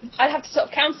 I think that I'd have to sort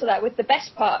of counter that with the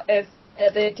best part of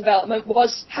the development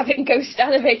was having Ghost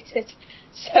animated,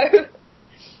 so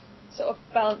sort of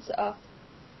balance it off.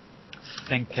 I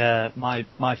think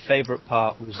my favourite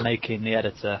part was making the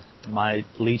editor. My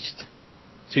least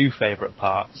 2 favourite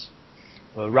parts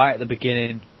were right at the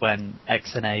beginning when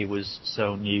XNA was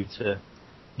so new to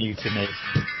new to me,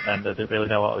 and I didn't really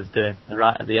know what I was doing. And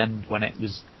right at the end, when it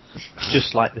was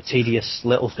just like the tedious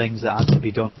little things that had to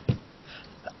be done.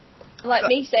 Like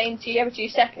me saying to you every 2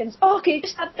 seconds, "Oh, can you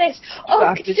just add this? Oh,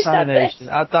 Add can you this just add this?" animation,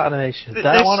 add that animation. Then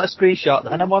I want a screenshot.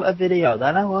 Then I want a video.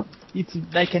 Then I want you to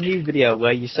make a new video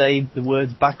where you say the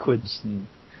words backwards. And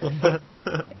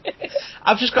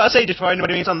I've just got to say, just for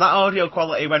anybody who's on, that audio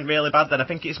quality went really bad then. I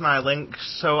think it's my link,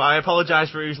 so I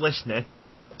apologise for who's listening.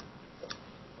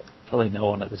 probably no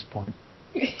one at this point.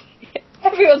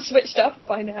 Everyone's switched off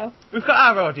by now. We've got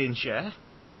our audience share,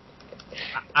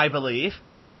 I believe.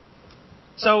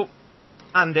 So,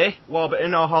 Andy,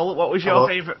 Warburton or Hull, what was your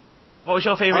favourite? What was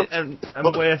your favourite and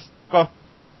worst? Go on.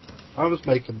 I was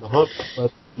making the HUD. My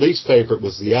least favourite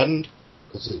was the end,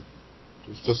 because there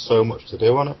was just so much to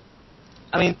do on it.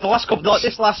 I mean,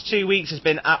 this last 2 weeks has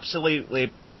been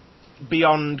absolutely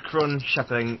beyond crunch, I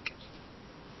think.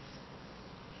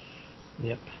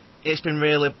 Yep. It's been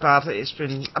really bad, but it's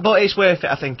worth it,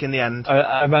 I think, in the end.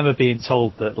 I remember being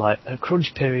told that, like, a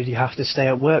crunch period you have to stay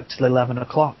at work till 11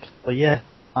 o'clock. But yeah,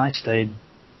 I stayed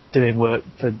doing work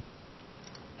for,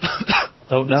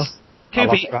 don't know.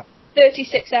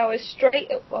 36 hours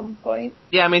straight at one point.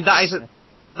 Yeah, I mean, that is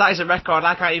a record.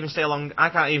 I can't even stay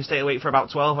awake for about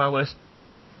 12 hours.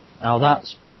 Now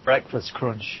that's breakfast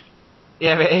crunch.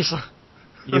 Yeah, it is.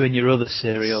 You and your other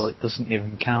cereal, it doesn't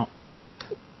even count.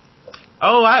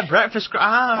 Oh, I had breakfast.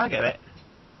 I get it.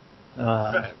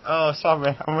 Uh,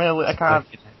 Sorry. I can't.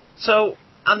 So,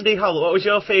 Andy Hull, what was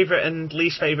your favourite and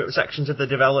least favourite sections of the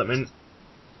development?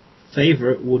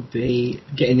 Favourite would be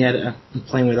getting the editor and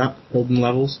playing with that, building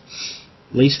levels.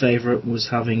 Least favourite was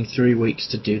having 3 weeks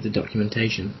to do the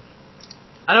documentation.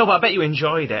 I know, but I bet you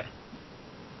enjoyed it.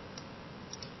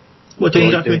 What,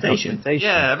 doing documentation?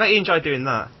 Yeah, I bet you enjoyed doing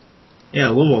that. Yeah, I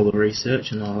love all the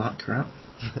research and all that crap.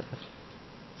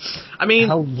 I mean,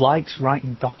 who likes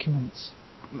writing documents?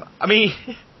 I mean,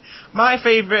 my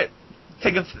favourite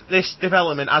thing of this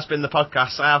development has been the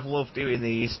podcast. I have loved doing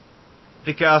these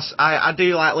because I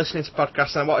do like listening to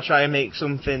podcasts, and I want to try and make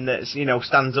something that's, you know,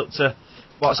 stands up to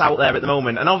what's out there at the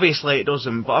moment. And obviously it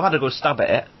doesn't, but I've had a good stab at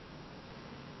it.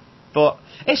 But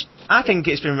I think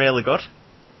it's been really good.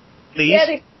 Yeah,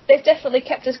 they've definitely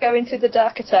kept us going through the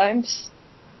darker times.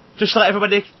 Just to let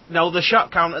everybody know, the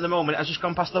shot count at the moment has just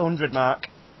gone past the 100 mark.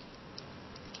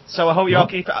 So I hope you all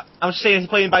keep it. I'm just saying,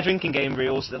 playing by drinking game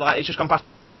rules, like, it's just gone past.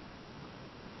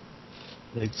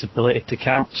 Its ability to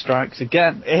count strikes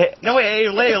again.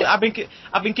 Literally, I've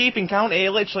been keeping count. It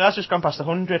literally has just gone past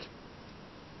 100.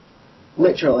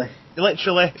 Literally.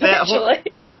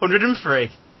 103.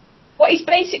 What he's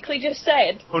basically just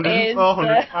said 104,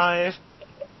 105.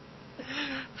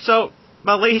 So,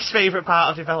 my least favourite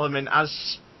part of development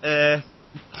as... I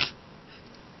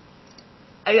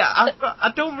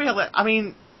don't really... I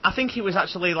mean, I think he was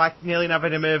actually, like, nearly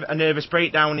having a nervous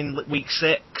breakdown in week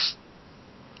 6.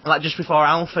 Like, just before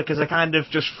Alpha, because I kind of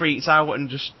just freaked out and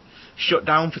just shut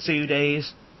down for 2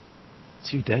 days.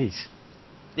 2 days?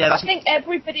 Yeah, I think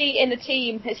everybody in the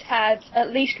team has had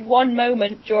at least one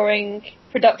moment during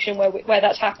production where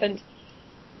that's happened.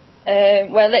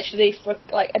 Where literally for,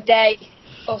 like, a day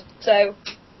or so,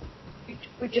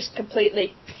 we just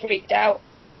completely freaked out.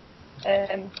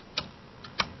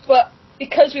 But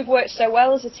because we've worked so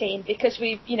well as a team, because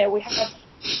we have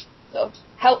sort of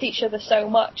helped each other so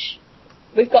much,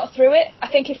 we've got through it. I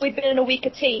think if we'd been in a weaker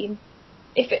team,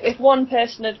 if one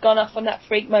person had gone off on that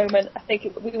freak moment, I think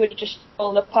we would have just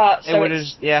fallen apart. So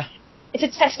it's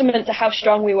a testament to how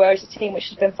strong we were as a team, which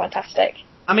has been fantastic.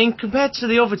 I mean, compared to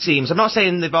the other teams, I'm not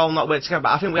saying they've all not worked together, but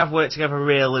I think we have worked together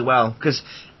really well. Because,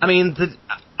 I mean,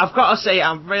 I've got to say,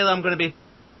 I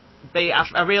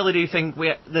really do think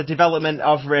the development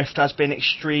of Rift has been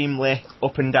extremely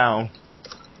up and down.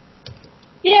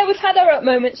 Yeah, we've had our up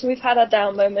moments and we've had our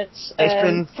down moments.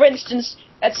 For instance,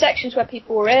 we had sections where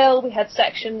people were ill, we had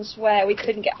sections where we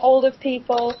couldn't get hold of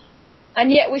people,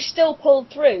 and yet we still pulled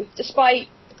through, despite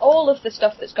all of the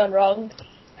stuff that's gone wrong.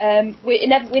 We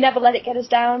never let it get us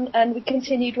down, and we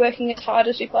continued working as hard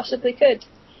as we possibly could.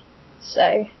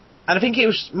 So. And I think it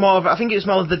was more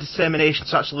of the determination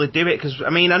to actually do it, because, I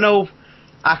mean, I know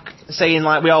saying,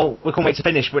 like, we couldn't wait to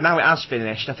finish, but now it has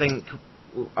finished. I think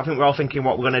we're all thinking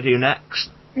what we're going to do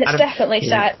next. It's definitely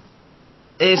sad.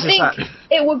 It is I think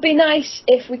it would be nice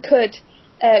if we could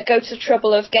go to the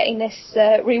trouble of getting this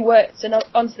reworked and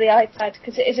onto the iPad,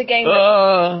 because it is a game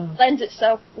that lends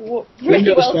itself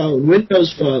really well.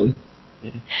 Windows Phone.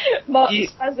 You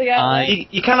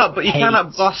cannot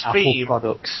blaspheme Apple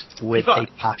products with a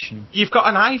passion. You've got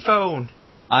an iPhone.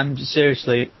 I'm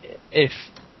seriously, if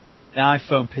the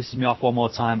iPhone pisses me off one more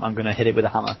time, I'm going to hit it with a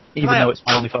hammer. Even Right. though it's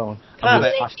my only phone. Right. I'm What gonna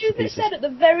did smash it you to that pieces. said at the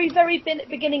very, very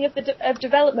beginning of of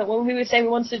development when we were saying we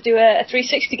wanted to do a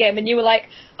 360 game, and you were like,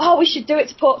 "Oh, we should do it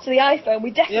to port to the iPhone.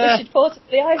 We definitely Yeah. should port it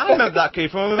to the iPhone." I remember that,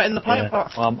 Cooper, when we met in the Yeah. plant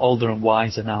pot. Well, I'm older and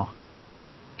wiser now.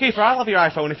 Cooper, I'll have your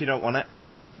iPhone if you don't want it.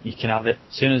 You can have it.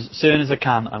 Soon as I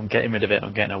can, I'm getting rid of it.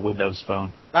 I'm getting a Windows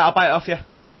phone. Right, I'll buy it off you.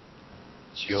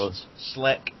 It's yours.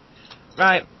 Slick.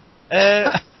 Right.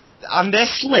 Andy?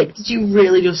 Slick? Did you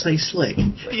really just say slick?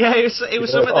 Yeah, it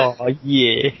was some of the... Oh,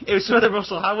 yeah. It was some of the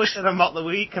Russell Howard said on Mock the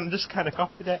Week, and just kind of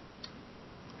copied it.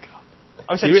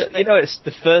 I was You know, it's the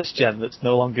first gen that's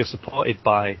no longer supported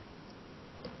by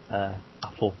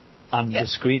Apple, and Yeah. the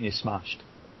screen is smashed.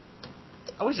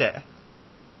 Oh, is it?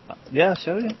 Yeah, I'll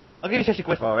show you. I'll give you 50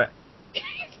 quid for it.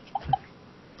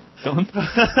 Go on.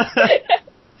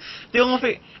 The only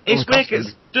thing... It's Only weird,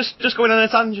 'cause just going on a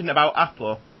tangent about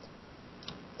Apple,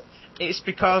 it's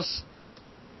because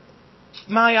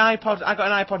my iPod... I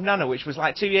got an iPod Nano, which was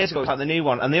like 2 years ago, it was like the new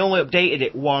one, and they only updated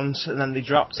it once, and then they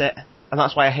dropped it, and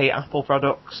that's why I hate Apple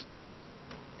products.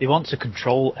 They want to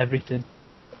control everything.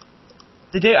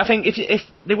 They do. I think if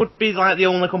they would be like the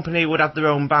only company who would have their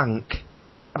own bank.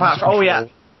 Apart from, oh yeah,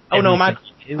 oh no, Everything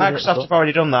you do with it, Microsoft have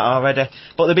already done that already.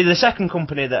 But they'd be the second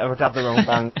company that would have their own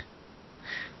bank.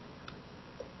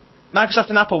 Microsoft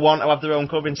and Apple want to have their own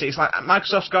currency. It's like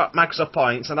Microsoft's got Microsoft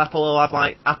points, and Apple will have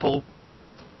like Apple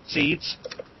seeds.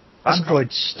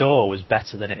 Android Store was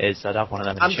better than it is. I'd have one of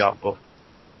them in the shop, but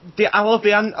I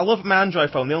love my Android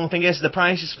phone. The only thing is the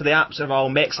prices for the apps are all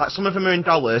mixed. Like some of them are in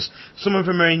dollars, some of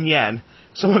them are in yen,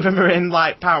 some of them are in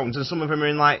like pounds, and some of them are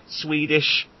in like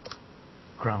Swedish.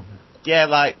 Krona. Yeah,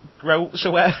 like krona.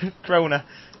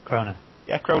 Krona.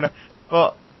 Yeah, krona.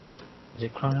 But Is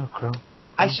it Krona or Krona?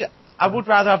 I would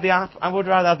rather have the app. I would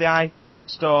rather have the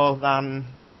iStore than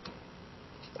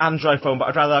Android phone. But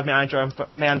I'd rather have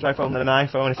my Android phone than an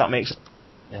iPhone, if that makes sense.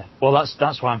 Yeah. Well,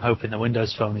 that's why I'm hoping the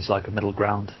Windows Phone is like a middle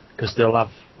ground, because they'll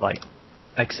have like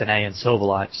XNA and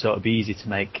Silverlight, so it'll be easy to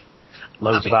make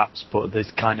loads of apps, but they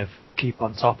kind of keep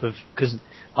on top of, because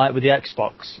like with the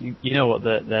Xbox, you know what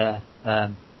the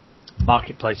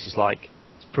marketplace is like.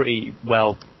 It's pretty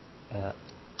well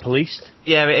policed.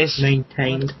 Yeah, it is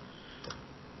Maintained.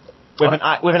 with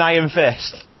an iron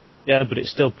fist. Yeah, but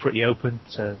it's still pretty open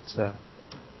to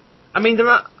I mean, there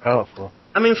are. go for.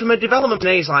 I mean, from a development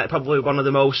it's like probably one of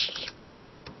the most,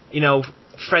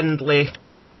 friendly.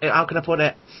 How can I put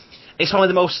it? It's one of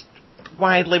the most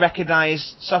widely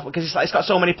recognised software because it's got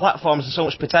so many platforms and so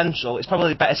much potential. It's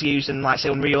probably better to use than like say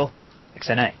Unreal.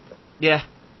 XNA. Yeah.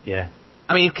 Yeah.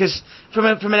 I mean, because from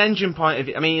an engine point of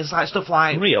view, I mean, it's like stuff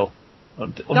like Unreal. No,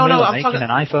 Unreal I'm making talking- an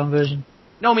iPhone version.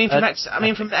 No, I mean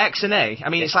from the X and A. I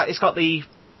mean, it's probably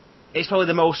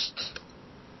the most.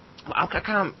 I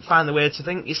can't find the word to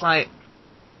think. It's like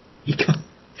You can't,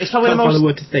 it's probably the can't find most. the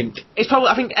word to think. It's probably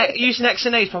I think using X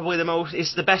and A is probably the most.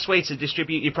 It's the best way to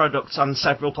distribute your products on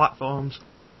several platforms.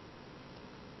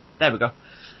 There we go.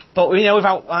 But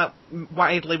without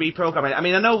widely reprogramming. I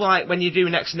mean, I know like when you do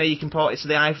an X and A, you can port it to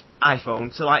the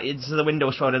iPhone, to the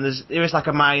Windows Phone, and there is like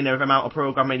a minor amount of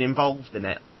programming involved in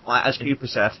it, like as Cooper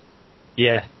said.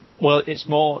 Yeah. Well, it's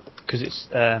more because it's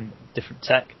different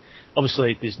tech.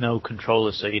 Obviously, there's no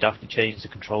controller, so you'd have to change the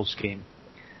control scheme.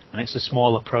 And it's a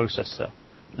smaller processor,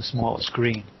 a smaller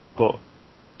screen. But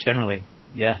generally,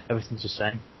 yeah, everything's the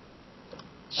same.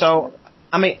 So,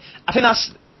 I mean, I think that's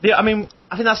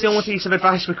the only piece of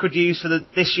advice we could use for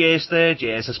this year's third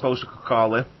years, I suppose we could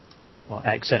call it. Well,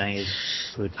 XNA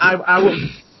is good. I would,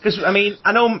 because I mean,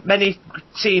 I know many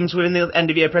teams within the end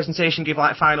of year presentation give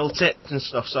like final tips and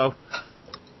stuff. So,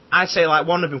 I'd say like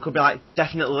one of them could be like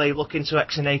definitely look into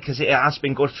XNA because it has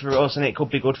been good for us and it could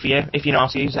be good for you if you know how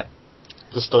to use it.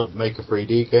 Just don't make a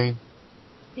 3D game.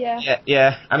 Yeah.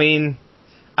 Yeah. I mean,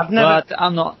 I've never. Well,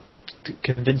 I'm not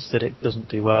convinced that it doesn't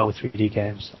do well with 3D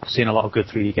games. I've seen a lot of good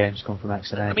 3D games come from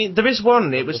XNA. I mean, there is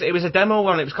one. It was a demo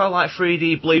one. It was called like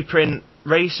 3D Blueprint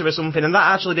Racer or something, and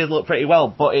that actually did look pretty well.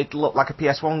 But it looked like a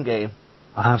PS1 game.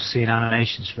 I have seen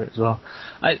animations for it as well.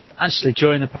 Actually,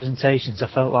 during the presentations, I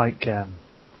felt like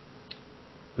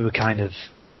we were kind of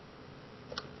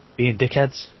being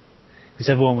dickheads. Because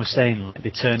everyone was saying like,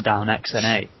 they turned down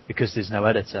XNA because there's no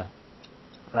editor.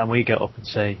 And we get up and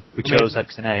say, we chose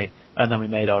XNA, and then we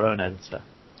made our own editor.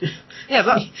 Yeah,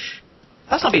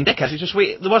 that's not being dickheads. It's just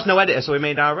there was no editor, so we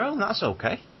made our own. That's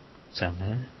okay. So,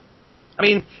 yeah. I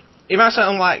mean, it might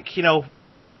sound like,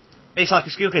 it's like a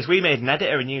school case. We made an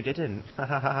editor and you didn't.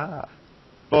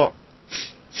 But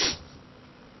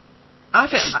I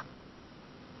think,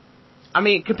 I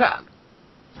mean, I forgot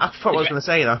what I was going to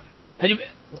say, though.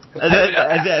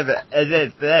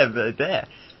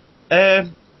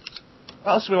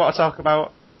 What else do we want to talk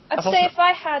about? I'd say if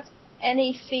I had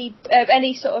any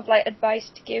sort of like advice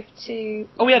to give to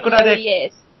good early idea.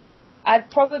 years, I'd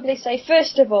probably say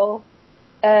first of all,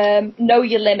 know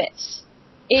your limits.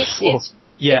 It's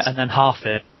and then half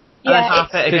it. And then yeah,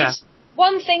 half it again. it's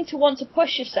one thing to want to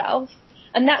push yourself,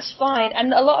 and that's fine.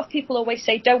 And a lot of people always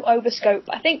say don't overscope.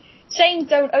 I think saying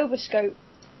don't overscope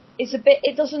is a bit.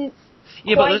 It doesn't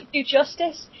quite do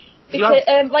justice. Because,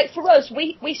 like for us,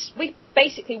 we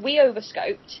basically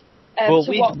overscoped.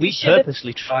 We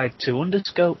purposely tried to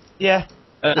underscope. Yeah.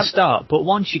 At the start, but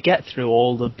once you get through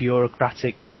all the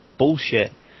bureaucratic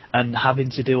bullshit and having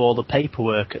to do all the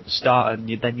paperwork at the start,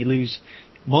 and then you lose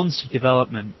months of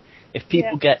development. If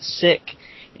people get sick,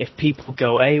 if people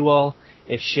go AWOL,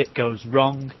 if shit goes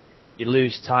wrong, you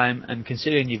lose time. And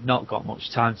considering you've not got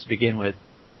much time to begin with,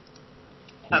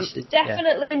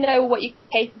 definitely know what you're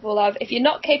capable of. If you're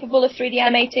not capable of 3D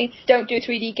animating, don't do a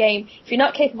 3D game. If you're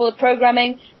not capable of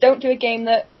programming, don't do a game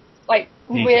that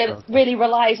really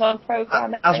relies on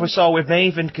programming. As we saw with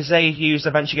Maven, because they used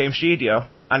Adventure Game Studio,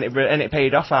 and it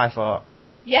paid off, I thought.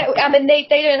 Yeah, I mean, they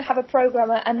don't have a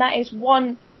programmer, and that is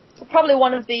probably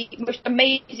one of the most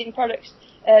amazing products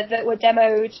that were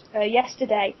demoed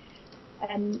yesterday,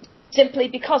 simply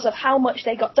because of how much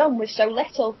they got done with so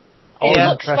little. It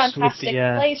looks fantastic,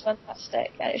 plays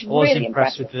fantastic, and it's really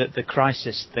impressive. With the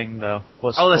Crisis thing, though. The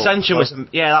Ascension was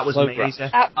that was amazing.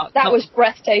 That was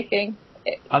breathtaking.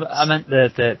 I meant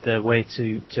the way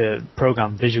to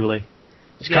program visually.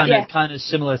 It's kind of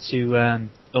similar to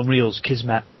Unreal's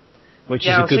Kismet, which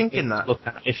is a good thing to look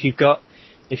at. If you've got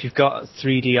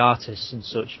 3D artists and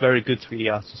such, very good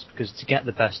 3D artists, because to get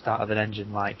the best out of an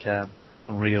engine like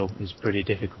Unreal is pretty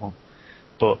difficult.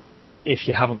 But if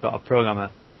you haven't got a programmer,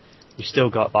 you've still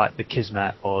got like the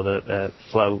Kismet or the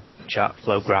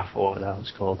Flowgraph or whatever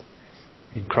it's called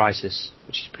in Crisis,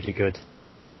 which is pretty good.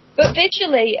 But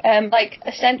visually, like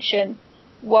Ascension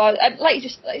was, like you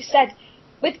just said,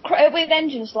 with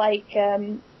engines like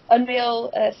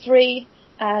Unreal 3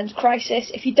 and Crisis,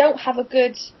 if you don't have a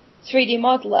good 3D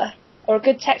modeler or a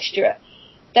good texturer,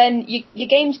 then your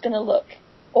game's going to look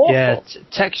awful. Yeah,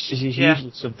 textures is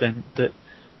usually something that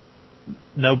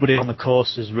nobody on the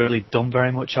course has really done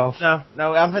very much of. No,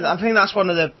 I think that's one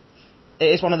of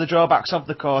the drawbacks of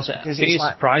the course, because it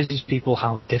surprises people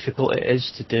how difficult it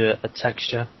is to do a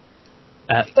texture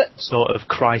at sort of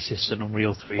Crisis and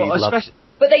Unreal 3 level.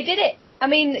 But they did it. I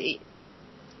mean,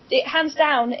 it hands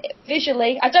down,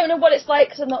 visually, I don't know what it's like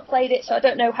because I've not played it, so I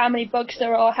don't know how many bugs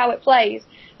there are, how it plays,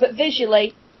 but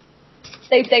visually,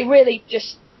 they really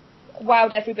just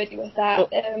wowed everybody with that.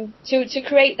 To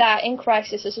create that in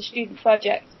Crisis as a student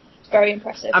project, very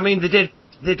impressive. I mean,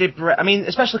 they did. I mean,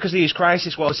 especially because they used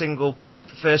Crisis was a single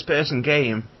first-person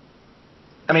game.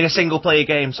 I mean, a single-player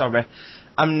game. Sorry.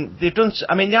 They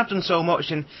have done so much,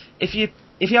 and if you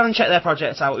haven't checked their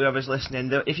projects out, whoever's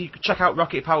listening, if you check out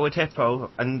Rocket Powered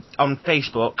Hippo and on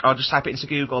Facebook, or just type it into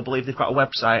Google, I believe they've got a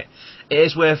website. It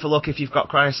is worth a look if you've got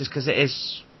Crisis, because it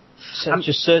is. So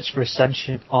just search for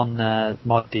Ascension on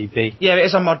ModDB. Yeah, it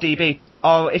is on ModDB.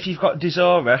 Or if you've got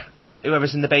Dizora,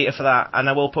 whoever's in the beta for that, and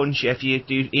I will punch you if you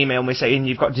do email me saying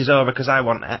you've got Dizora because I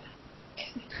want it.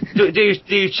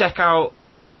 do check out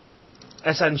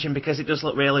Ascension, because it does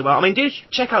look really well. I mean, do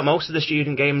check out most of the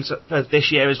student games for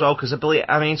this year as well, because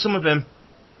some of them,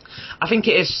 I think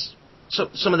it is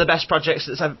some of the best projects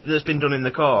that's been done in the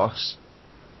course.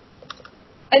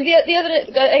 And the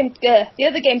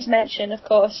other game to mention, of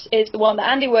course, is the one that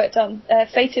Andy worked on,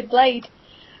 Fated Blade,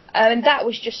 and that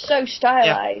was just so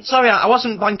stylized. Yeah. Sorry, I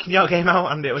wasn't blanking your game out,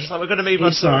 Andy. It was just like, we're going to move on.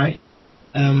 It's alright.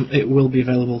 It will be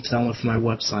available to download from my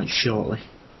website shortly.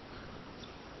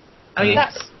 I mean,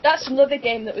 that's another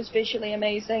game that was visually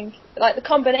amazing. Like the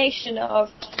combination of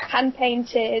hand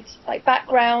painted like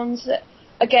backgrounds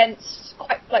against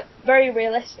quite like very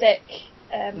realistic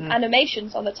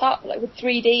animations on the top, like with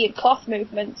 3D and cloth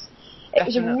movements. It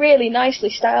was a really nicely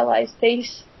stylized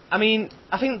piece. I mean,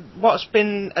 I think what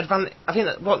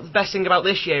the best thing about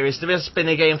this year is there has been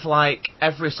a game for like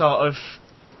every sort of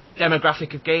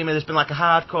demographic of gamer. There's been like a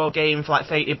hardcore game for like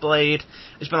Fated Blade.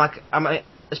 There's been like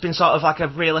it's been sort of like a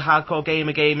really hardcore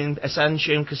gamer game in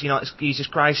Ascension, because it uses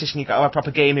Crisis and you've got to have a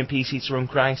proper gaming PC to run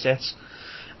Crisis.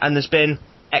 And there's been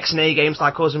X&A games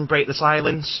like us and Break the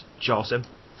Silence, which is awesome.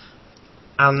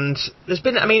 And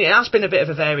it has been a bit of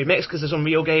a varied mix, because there's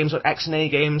Unreal games, X&A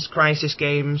games, Crisis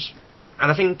games, and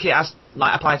I think it has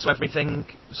like applied to everything.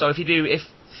 So if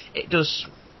it does,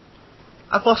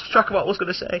 I've lost track of what I was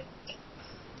going to say.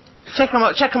 check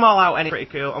them all out. Pretty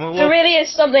cool. I mean, There really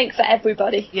is something for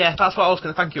everybody. Yeah, that's what I was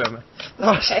going to. Thank you, Emma.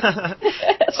 Okay.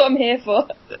 That's what I'm here for.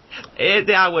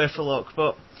 They are worth a look,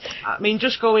 but I mean,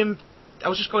 I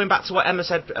was just going back to what Emma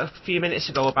said a few minutes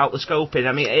ago about the scoping.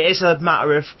 I mean, it is a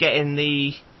matter of getting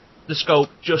the scope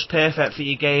just perfect for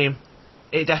your game.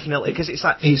 It definitely, because it's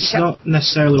like... It's not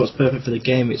necessarily what's perfect for the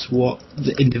game, it's what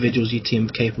the individuals your team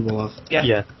are capable of.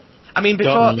 Yeah. I mean,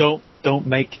 before... Don't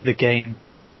make the game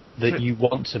that you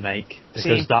want to make,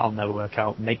 because that'll never work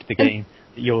out. Make the game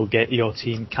that your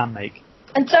team can make.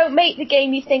 And don't make the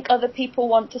game you think other people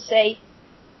want to see.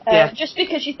 Just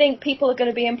because you think people are going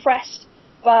to be impressed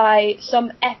by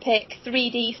some epic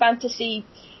 3D fantasy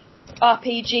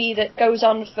RPG that goes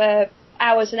on for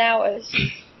hours and hours.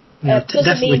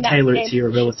 Definitely tailor it to your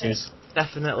abilities.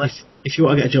 Definitely. If you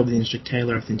want to get a job with the industry,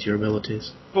 tailor everything to your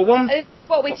abilities. But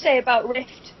what we'd say about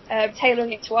Rift,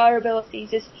 tailoring it to our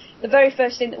abilities, is the very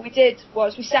first thing that we did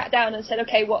was we sat down and said,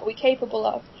 okay, what are we capable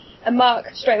of? And Mark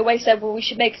straight away said, well, we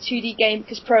should make a 2D game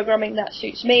because programming, that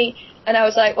suits me. And I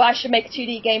was like, well, I should make a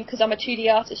 2D game because I'm a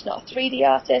 2D artist, not a 3D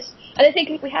artist. And I think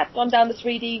if we had gone down the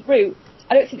 3D route,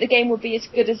 I don't think the game would be as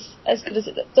good as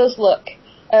it does look,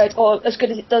 or as good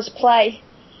as it does play,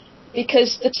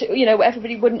 because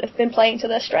everybody wouldn't have been playing to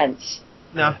their strengths.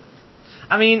 No,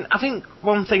 I mean, I think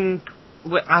one thing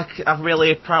I'm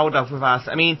really proud of with us.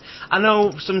 I mean, I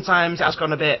know sometimes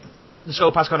the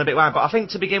scope has gone a bit wide, but I think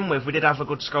to begin with we did have a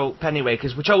good scope anyway,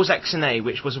 because we chose X and A,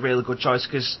 which was a really good choice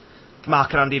because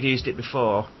Mark and Andy have used it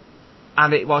before,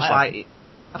 and it was I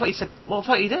thought you said, well, I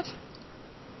thought you did.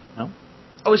 No.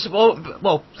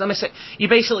 Well, let me say, you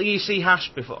basically used C#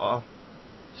 before.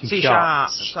 C#.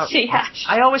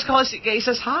 I always call it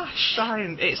says hash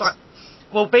sign. It's like,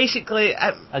 well, basically,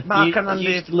 Mark and Andy... I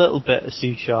used a little bit of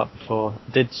C# before,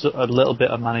 did a little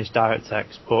bit of managed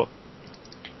DirectX, but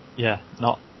yeah,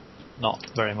 not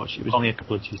very much. It was only a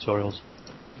couple of tutorials.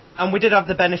 And we did have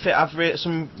the benefit of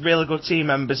some really good team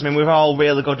members. I mean, we're all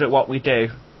really good at what we do.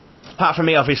 Apart from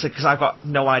me, obviously, because I've got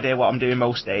no idea what I'm doing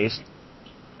most days.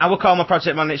 I would call my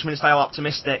project management style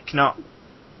optimistic, not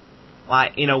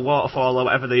waterfall or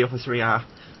whatever the other three are.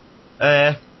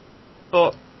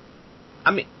 But,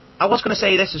 I mean, I was going to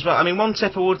say this as well. I mean, one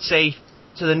tip I would say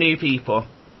to the new people,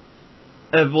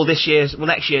 next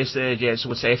year's third years, I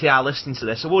would say, if they are listening to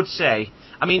this, I would say,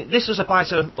 I mean, this does apply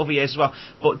to other years as well,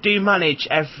 but do manage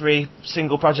every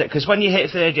single project, because when you hit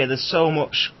third year, there's so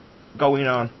much going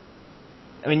on.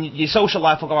 I mean, your social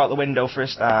life will go out the window for a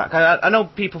start. I know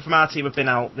people from our team have been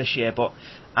out this year, but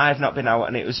I've not been out,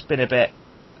 and it's been a bit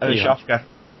of a shocker.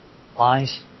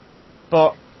 Lies.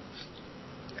 But,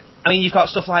 I mean, you've got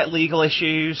stuff like legal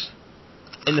issues.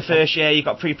 In the first year, you've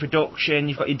got pre-production,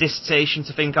 you've got your dissertation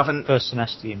to think of. And first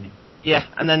semester, you mean? Yeah,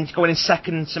 and then going in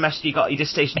second semester, you've got your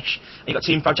dissertation, and you've got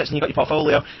team projects, and you've got your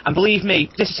portfolio. And believe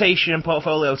me, dissertation and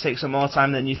portfolio takes some more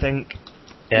time than you think.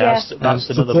 Yeah, that's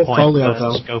another portfolio,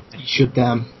 point. Though, you should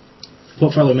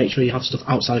portfolio, make sure you have stuff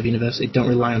outside of university. Don't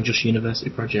rely on just university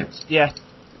projects. Yeah,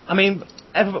 I mean,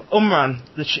 Umran,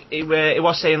 it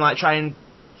was saying like try and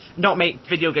not make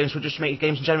video games, but just make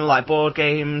games in general, like board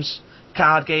games,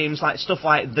 card games, like stuff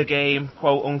like the game,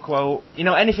 quote unquote.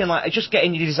 Anything like just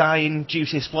getting your design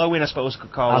juices flowing, I suppose you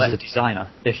could call it. As a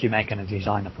designer, if you're making a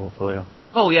designer portfolio.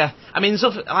 Oh yeah, I mean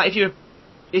stuff like if you're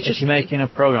making a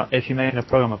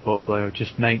programmer portfolio,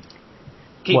 just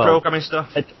keep programming stuff.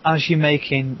 As you're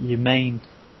making your main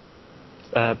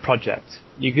project,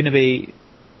 you're going to be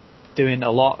doing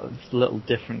a lot of little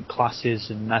different classes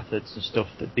and methods and stuff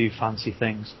that do fancy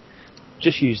things.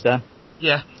 Just use them.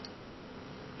 Yeah.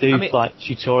 Like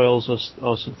tutorials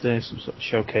or something, some sort of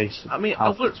showcase.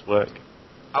 How things work.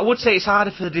 I would say it's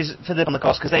harder for them on the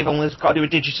course because they've only got to do a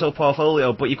digital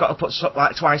portfolio, but you've got to put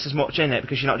like twice as much in it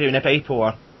because you're not doing a paper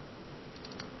one.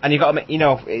 And you've got to,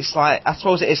 it's like, I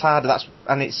suppose it is harder,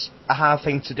 and it's a hard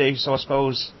thing to do, so I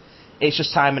suppose it's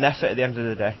just time and effort at the end of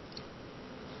the day.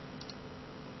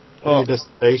 Your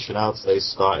dissertation, I'd say,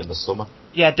 start in the summer.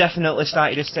 Yeah, definitely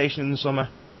start your dissertation in the summer.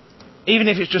 Even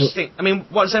if it's just,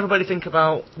 what does everybody think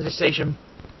about the dissertation?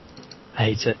 I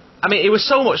hate it. I mean, it was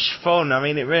so much fun. I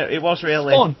mean, it was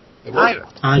really fun.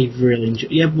 I really enjoyed.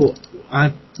 Yeah, but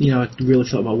I really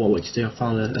thought about what to do. I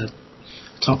found a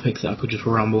topic that I could just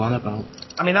ramble on about.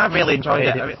 I mean, I really enjoyed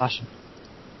it.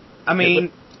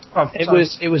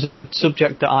 It was a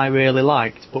subject that I really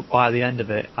liked, but by the end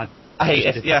of it, I hate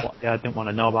it. Yeah, I didn't want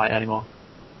to know about it anymore.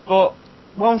 But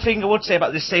one thing I would say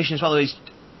about this station as well is,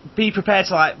 be prepared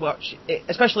to watch,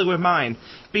 especially with mine.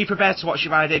 Be prepared to watch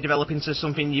your idea develop into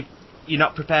something you're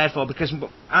not prepared for. Because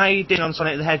I did on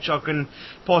Sonic the Hedgehog and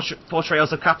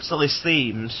portrayals of capitalist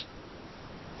themes,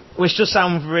 which does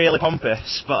sound really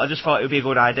pompous, but I just thought it would be a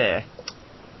good idea.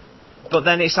 But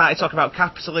then it started talking about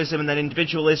capitalism, and then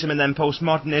individualism, and then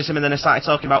postmodernism, and then it started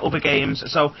talking about other games.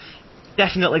 So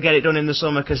definitely get it done in the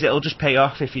summer, because it'll just pay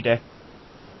off if you do.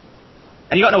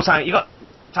 And you got no time. You got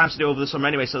time to do over the summer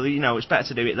anyway, so it's better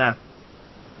to do it then.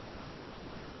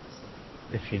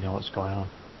 If you know what's going on.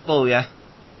 Well, yeah.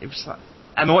 It was like,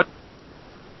 Emma, what?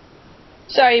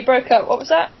 Sorry, you broke up. What was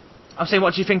that? I'm saying,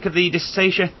 what do you think of the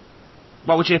dissertation?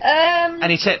 What would you?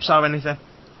 Any tips or anything?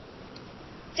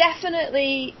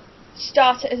 Definitely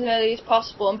start it as early as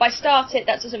possible, and by start it,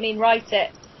 that doesn't mean write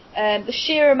it. The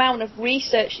sheer amount of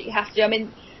research that you have to do. I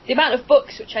mean, the amount of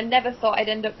books which I never thought I'd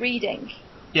end up reading.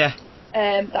 Yeah.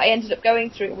 That I ended up going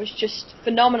through was just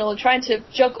phenomenal, and trying to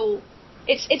juggle.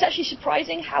 It's actually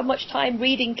surprising how much time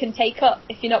reading can take up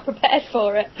if you're not prepared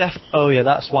for it. Oh yeah,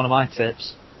 that's one of my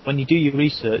tips. When you do your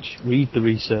research, read the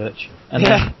research, and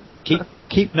then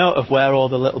keep note of where all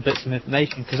the little bits of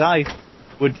information. Because I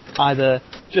would either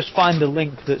just find a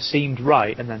link that seemed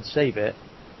right and then save it,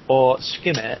 or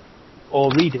skim it,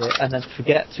 or read it and then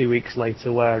forget 2 weeks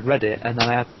later where I'd read it, and then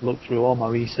I had to look through all my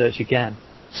research again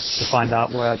to find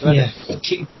out where I'd read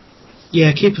it.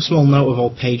 Keep a small note of all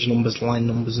page numbers, line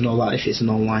numbers, and all that if it's an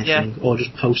online thing, or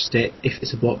just post it if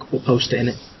it's a book. We'll post it in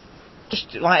it.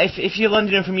 Just like if you're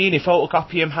learning them from uni,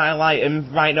 photocopy them, highlight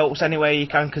them, write notes anywhere you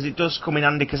can, because it does come in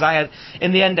handy. Because I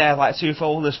had like 2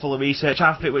 folders full of research,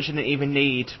 half of it which I didn't even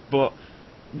need, but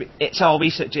it's all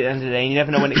research at the end of the day, and you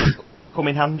never know when it can come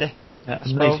in handy. Yeah,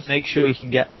 make sure you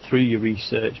can get through your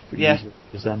research pretty easily,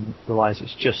 because then otherwise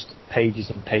it's just pages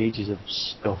and pages of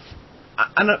stuff.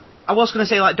 I was going to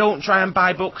say, like, don't try and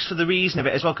buy books for the reason of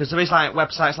it as well, because there is like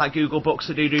websites like Google Books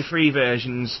that do free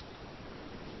versions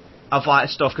of like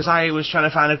stuff. Because I was trying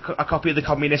to find a copy of the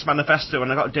Communist Manifesto,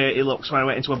 and I got dirty looks when I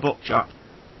went into a bookshop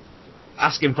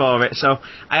asking for it. So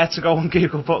I had to go on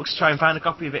Google Books to try and find a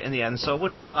copy of it in the end. So I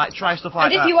would like try stuff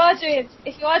like that. And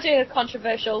if you are doing a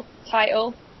controversial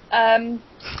title,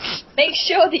 make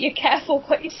sure that you're careful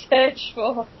what you search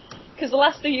for. Because the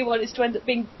last thing you want is to end up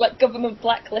being like government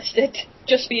blacklisted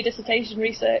just for your dissertation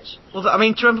research. Well, I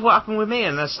mean, do you remember what happened with me?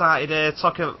 And I started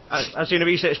talking. I was doing a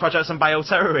research project on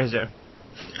bioterrorism,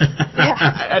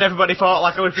 and everybody thought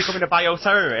like I was becoming a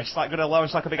bioterrorist, like going to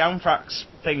launch like a big anthrax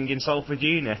thing in Salford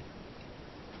Uni.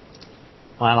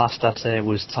 My last essay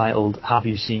was titled "Have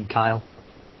You Seen Kyle?"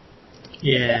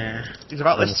 Yeah, he's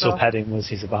about and this. The subheading was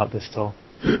 "He's about this tall."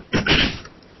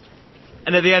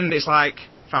 And at the end, it's like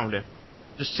found him.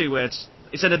 Just 2 words.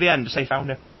 It said at the end, just say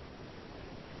found him.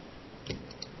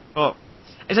 But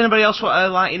is anybody else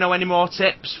want to any more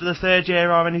tips for the third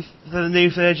year or any for the new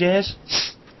third years?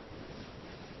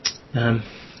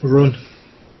 Run.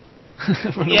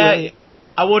 Yeah,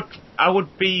 I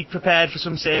would be prepared for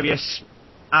some serious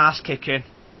ass kicking.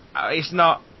 It's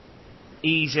not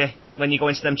easy when you go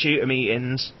into them tutor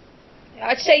meetings.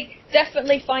 I'd say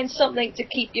definitely find something to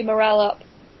keep your morale up.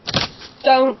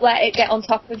 Don't let it get on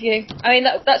top of you. I mean,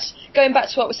 that's going back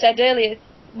to what was said earlier.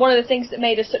 One of the things that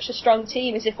made us such a strong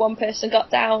team is if one person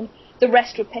got down, the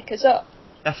rest would pick us up.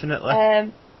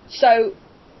 Definitely. So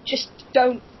just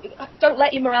don't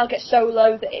let your morale get so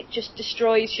low that it just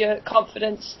destroys your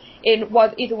confidence in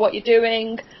either what you're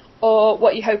doing or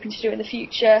what you're hoping to do in the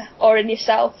future or in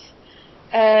yourself.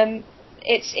 It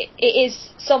is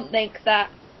something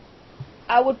that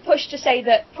I would push to say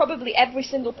that probably every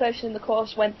single person in the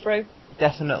course went through.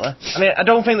 Definitely. I mean, I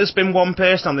don't think there's been one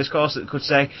person on this course that could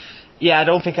say, yeah, I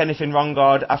don't think anything wrong,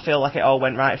 or I feel like it all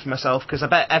went right for myself, because I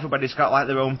bet everybody's got like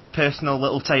their own personal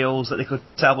little tales that they could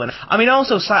tell. And I mean,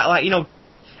 also, like,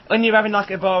 when you're having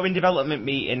like a boring development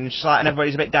meeting, just like, and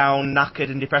everybody's a bit down, knackered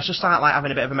and depressed, just start like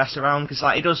having a bit of a mess around, because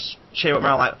like it does cheer up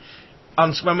morale. Like,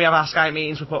 when we have our Skype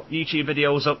meetings, we put YouTube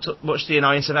videos up, to much to the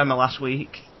annoyance of Emma last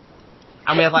week.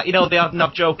 And we had like, the odd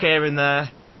knob joke here and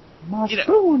there. My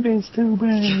spoon is too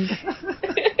big.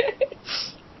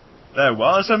 There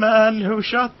was a man who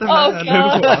shot the man who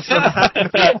was a man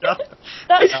who shot.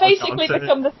 That's basically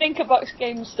become the Thinkerbox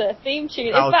Games theme tune.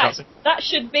 In fact, that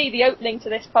should be the opening to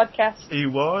this podcast. He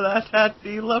wore that hat,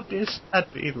 he loved his hat,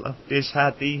 he loved his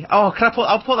hat. Oh,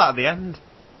 I'll put that at the end.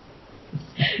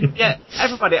 Yeah,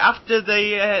 everybody, after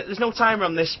there's no timer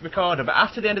on this recorder, but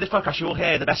after the end of this podcast you will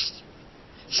hear the best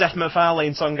Seth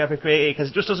MacFarlane song ever created, because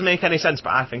it just doesn't make any sense, but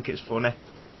I think it's funny.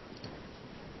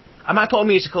 I might put a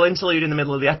musical interlude in the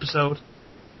middle of the episode.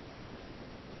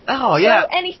 Oh, yeah. So,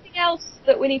 anything else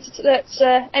that we need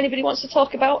that anybody wants to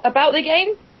talk about the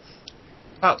game?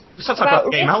 Oh, we stopped talking about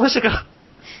the game hours ago.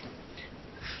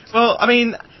 Well, I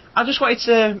mean, I just wanted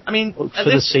to, look for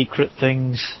the secret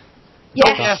things.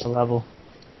 Yeah. The level.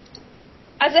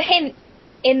 As a hint,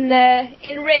 in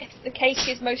Rift, the cake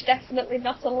is most definitely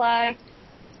not a lie.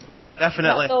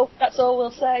 Definitely. That's all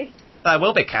we'll say. There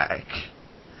will be cake.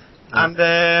 And,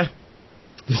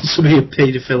 This will be a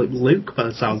paedophilic Luke by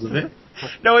the sounds of it.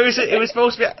 no, it was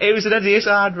supposed to be, it was an Eddie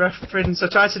Izzard reference. I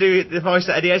tried to do the voice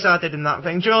that Eddie Izzard did in that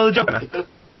thing. Do you know the Juggernaut?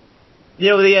 You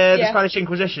know, the Spanish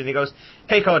Inquisition? He goes,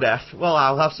 cake or death? Well,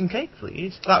 I'll have some cake,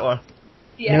 please. That one.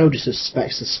 Yeah. Nobody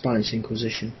suspects the Spanish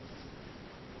Inquisition.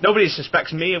 Nobody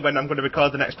suspects me when I'm going to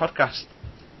record the next podcast.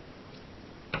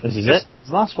 This is it. It's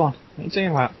the last one. What are you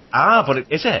talking about? Ah,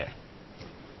 but is it?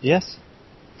 Yes.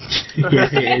 Yeah,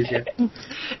 it is, yeah.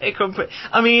 It could be.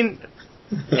 I mean,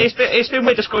 it's been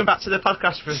weird just going back to the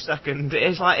podcast for a second.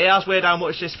 It's like, it has weird how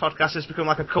much this podcast has become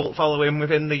like a cult following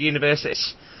within the universe.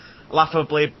 It's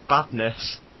laughably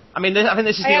badness. I mean, I think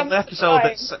this is the only episode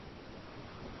that's...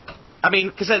 I mean,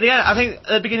 because at the end, I think at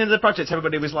the beginning of the project,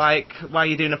 everybody was like, why are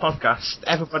you doing a podcast?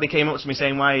 Everybody came up to me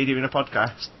saying, why are you doing a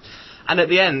podcast? And at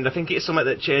the end, I think it's something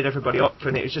that cheered everybody up,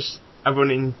 and it was just a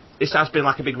running... It has been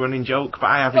like a big running joke, but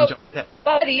I have enjoyed it.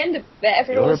 By the end of it,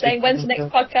 everyone was saying, when's the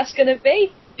next podcast going to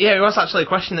be? Yeah, it was actually a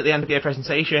question at the end of your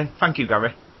presentation. Thank you,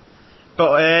 Gary.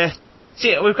 But,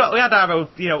 see, we had our own,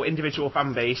 individual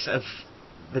fan base of...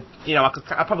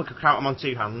 I probably could count them on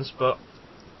two hands, but...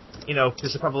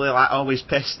 because they're probably like always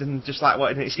pissed and just like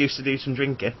wanting an excuse to do some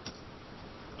drinking.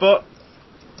 But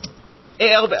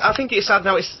I think it's sad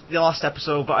now it's the last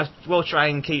episode, but I will try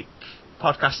and keep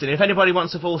podcasting. If anybody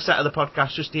wants a full set of the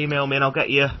podcast, just email me and I'll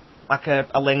get you like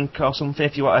a link or something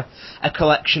if you want a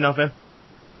collection of them.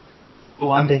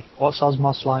 Oh, Andy, what's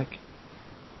Osmos like?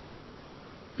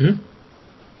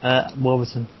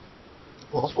 Wolverton.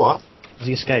 What's what? Has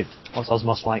he escaped? What's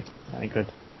Osmos like? Very good.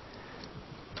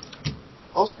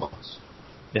 Osmos?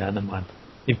 Yeah, never mind.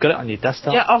 You've got it on your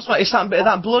desktop? Yeah, also, it's that bit of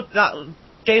that blood, that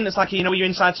game that's like, you're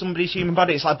inside somebody's human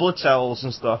body, it's like blood cells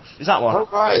and stuff. Is that one? Oh,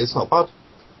 right, it's not bad.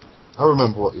 I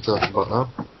remember what you're talking about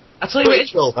now. I tell you what,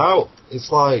 It's chilled out. It's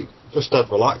like, just dead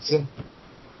relaxing.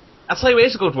 I'll tell you what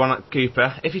is a good one,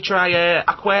 Cooper. If you try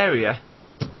Aquaria,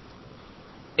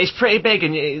 it's pretty big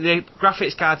and the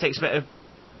graphics card takes a bit of...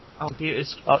 Oh,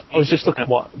 computers. I was just looking at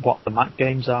what the Mac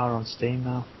games are on Steam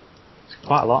now. It's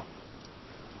quite a lot.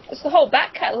 It's the whole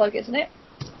back catalogue, isn't it?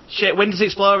 Shit, Windows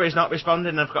Explorer is not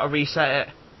responding, I've got to reset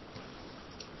it.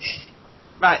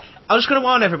 Right, I'm just going to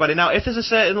warn everybody now, if there's a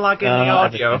certain lag in the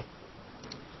audio... Everything.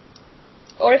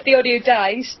 Or if the audio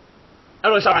dies. Oh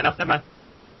no, it's alright now, never mind.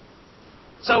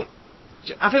 So,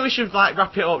 I think we should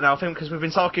wrap it up now, because we've been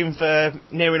talking for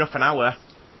near enough an hour.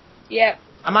 Yeah.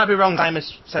 I might be wrong, timer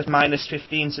says minus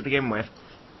 15 to begin with.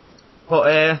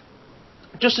 But,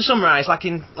 just to summarise, like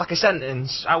a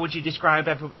sentence, how would everybody describe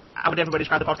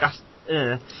the podcast?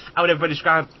 How would everybody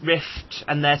describe Rift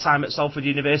and their time at Salford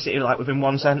University, within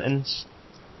one sentence?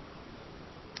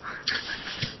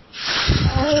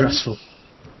 Stressful.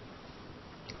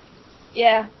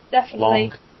 Yeah, definitely.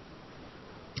 Long.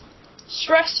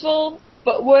 Stressful,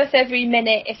 but worth every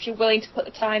minute if you're willing to put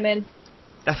the time in.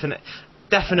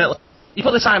 Definitely. You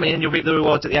put the time in and you'll reap the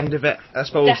rewards at the end of it, I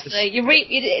suppose. Definitely.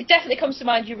 It definitely comes to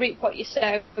mind, you reap what you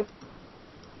sow.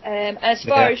 As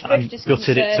far as Rift is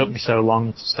concerned... It took me so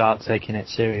long to start taking it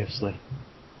seriously.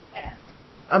 Yeah.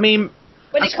 I mean...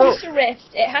 When it comes to Rift,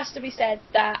 it has to be said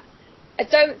that I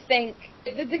don't think...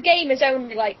 The game is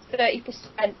only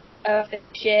 30% of this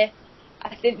year.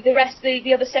 I think the rest,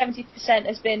 the other 70%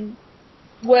 has been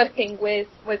working with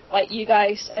you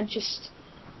guys and just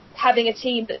having a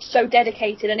team that's so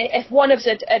dedicated. And if one of us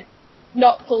had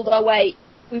not pulled our weight,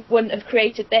 we wouldn't have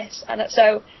created this. And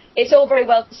so it's all very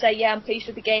well to say, yeah, I'm pleased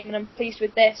with the game and I'm pleased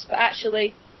with this, but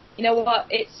actually, you know what?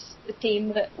 It's the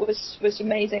team that was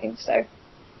amazing. So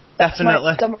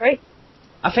definitely. That's my summary.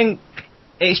 I think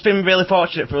it's been really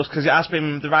fortunate for us because it has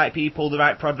been the right people, the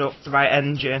right product, the right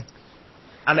engine.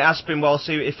 And it has been well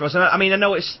suited for us. And I mean, I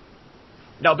know it's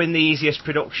not been the easiest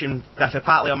production, definitely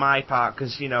partly on my part,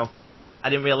 because, I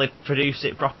didn't really produce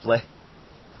it properly.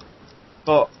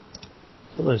 But...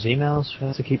 All those emails, we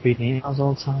have to keep reading emails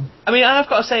all the time. I mean, I've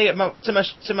got to say,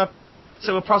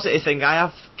 to a positive thing, I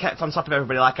have kept on top of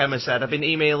everybody, like Emma said. I've been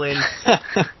emailing,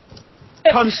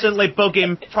 constantly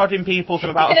prodding people from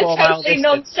about a 4 mile distance. In a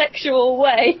totally non-sexual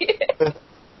way.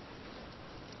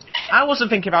 I wasn't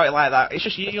thinking about it like that. It's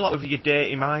just you lot with your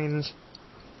dirty minds.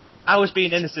 I was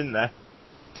being innocent there.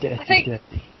 I think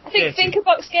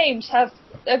Thinkerbox Games have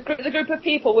the group of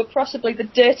people with possibly the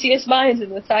dirtiest minds in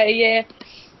the entire year.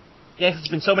 Yeah, there's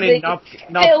been so many knob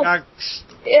gags.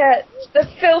 Yeah, the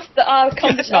filth that our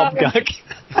conversations. Knob gag.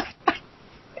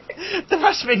 There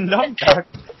must have been knob gag.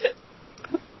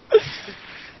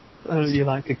 Oh, you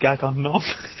like a gag on knob?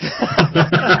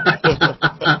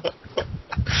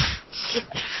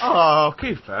 Oh,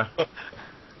 Cooper.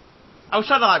 I was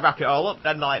trying to like wrap it all up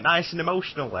then, like nice and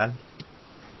emotional then.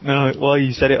 No, well,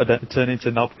 you said it would turn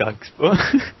into knob gags, but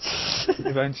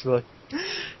eventually.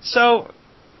 So,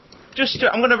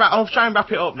 I'll try and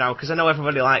wrap it up now because I know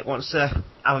everybody like wants to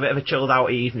have a bit of a chilled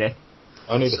out evening.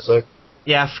 I need a sec.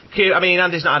 Yeah, I mean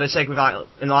Andy's not had a cig with like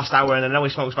in the last hour, and I know he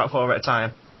smokes about 4 at a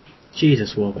time.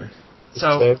 Jesus, Warbeck.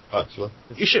 So Same, actually.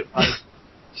 you should.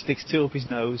 He sticks 2 up his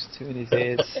nose, 2 in his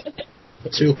ears.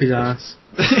 2 up his ass.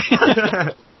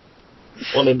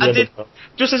 One in the other.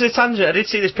 Just as a tangent, I did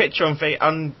see this picture on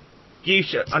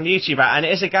YouTube, and it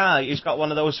is a guy who's got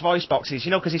one of those voice boxes,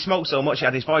 you know, because he smoked so much he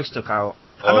had his voice took out.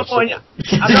 I'm not pointing.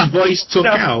 His voice took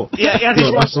out? Yeah, he had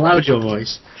his That's allowed your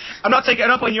voice. I'm not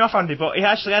putting you off, Andy, but he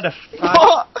actually had a fag.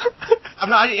 What?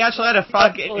 He actually had a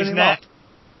fag in his neck.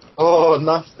 Oh,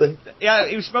 nasty. Yeah,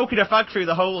 he was smoking a fag through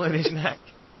the hole in his neck.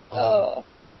 Oh.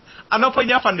 I'm not putting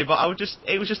you off, Andy, but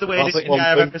it was just the weirdest thing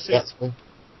I've ever seen. Gets me.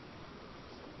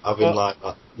 Having like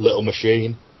that little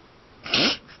machine.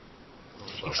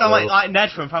 You sound like Ned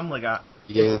from Family Guy.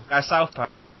 Yeah. Guy South Park.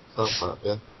 South Park,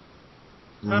 yeah.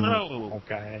 No.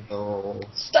 Okay. Oh.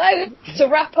 So, to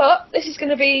wrap up, this is going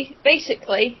to be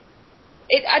basically.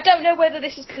 I don't know whether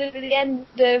this is going to be the end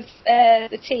of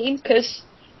the team because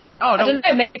Oh, I don't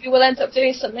know. Maybe we'll end up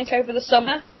doing something over the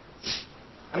summer.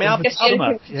 I mean, I'll Guess the only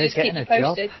thing we can do Yeah, is keep getting you a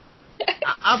job. posted.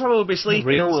 I'll probably be The sleeping.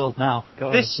 real world now.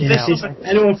 Go This- on. Yeah, This- if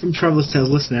anyone from Traveller's Tales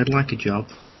listening, I'd like a job.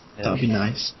 Yeah. That'd be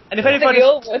nice. And if I think anybody, we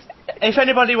all would. if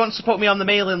anybody wants to put me on the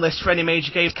mailing list for any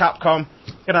major games, Capcom,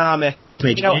 Konami,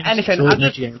 Major know, games. anything, So, I major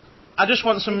just- games. I just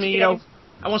want some,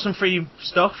 I want some free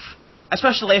stuff.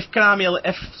 Especially if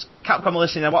Capcom are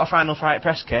listening, I want a Final Fight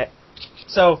press kit.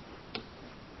 So,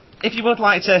 if you would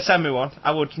like to send me one,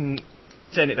 I would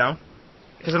turn it down.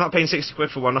 Because I'm not paying £60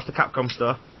 for one off the Capcom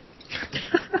store.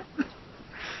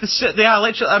 They are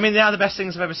literally, I mean, they are the best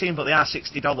things I've ever seen, but they are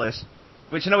 $60.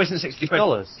 Which I know isn't £60.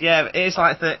 $60? Yeah, it's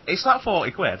like it's like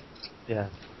 £40. Yeah.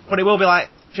 But it will be like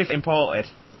 50 imported.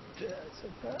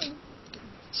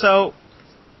 So,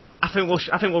 I think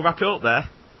we'll wrap it up there.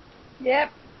 Yep.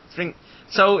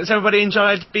 So. Has everybody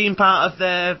enjoyed being part of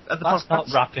the That's podcast? not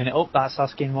wrapping it up, that's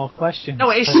asking more questions. No,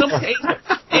 it's summarising.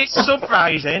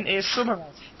 It's summarising.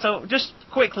 So, just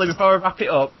quickly before I wrap it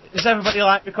up, does everybody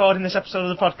like recording this episode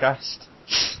of the podcast?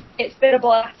 It's been a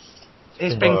blast.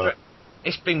 It's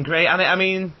been great, and I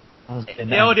mean,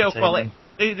 the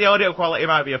audio quality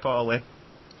might be appalling.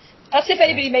 That's if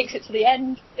anybody makes it to the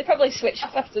end. They probably switch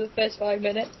off after the first 5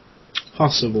 minutes.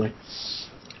 Possibly.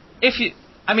 If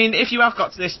you have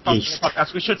got to this point of the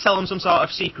podcast, we should tell them some sort of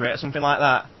secret or something like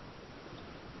that.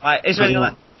 Like, is there any,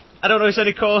 like, I don't know, is there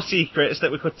any core secrets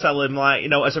that we could tell them, like,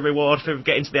 as a reward for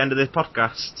getting to the end of the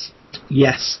podcast?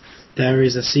 Yes, there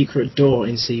is a secret door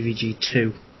in CVG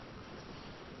 2.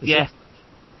 Yeah.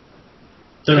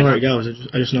 Don't know where it goes,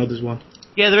 I just know there's one.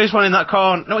 Yeah, there is one in that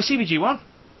corner. No, it's CBG 1.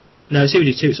 No,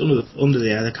 CVG 2, it's under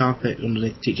the carpet,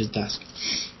 underneath the teacher's desk.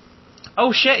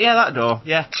 Oh shit, yeah, that door.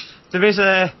 Yeah. There is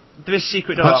a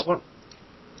secret door. That's-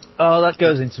 Oh, that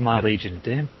goes into my Legion of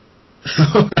Doom.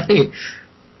 Alright.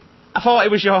 I thought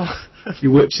it was your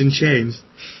Your whips and chains.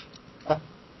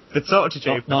 the torture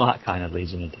chamber. Not that kind of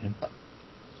Legion of Doom.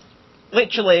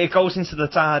 Literally, it goes into the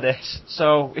TARDIS.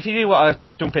 So if you do want to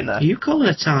jump in there, Are you calling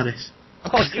it TARDIS?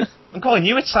 I'm calling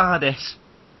you a TARDIS.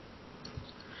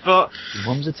 But Your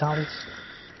mum's a TARDIS.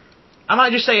 I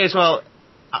might just say as well,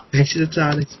 This is a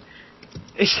TARDIS.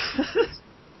 it's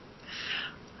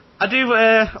I do.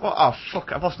 Oh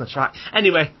fuck! I've lost my track.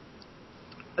 Anyway,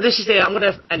 I'm going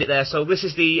to end it there. So this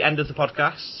is the end of the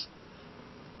podcast.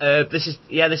 This is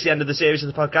the end of the series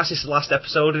of the podcast. This is the last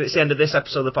episode, and it's the end of this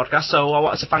episode of the podcast. So I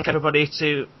want to thank everybody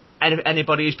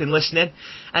anybody who's been listening,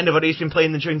 anybody who's been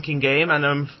playing the drinking game, and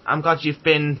I'm glad you've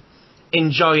been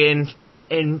enjoying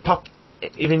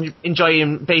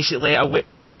basically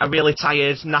a really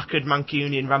tired, knackered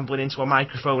Mancunian rambling into a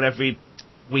microphone every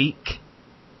week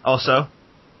or so.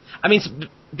 I mean,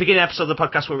 beginning episode of the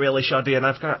podcast were really shoddy, and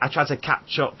I tried to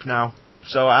catch up now.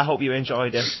 So I hope you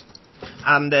enjoyed it.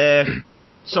 And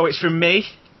so it's from me,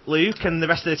 Luke, and the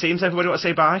rest of the teams. Everybody want to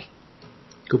say bye?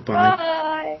 Goodbye.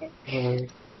 Bye.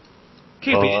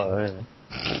 Cupid.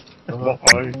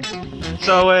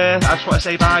 So I just want to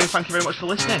say bye. Thank you very much for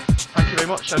listening. Thank you very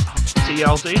much. I'll see you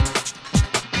all soon.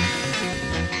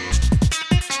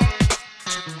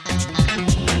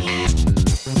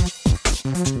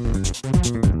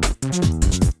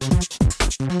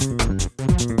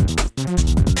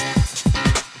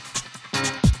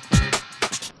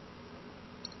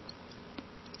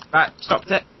 Right, stopped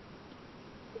it.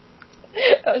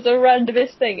 That was the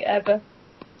randomest thing ever.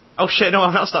 Oh shit, no,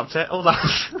 I've not stopped it. Hold on.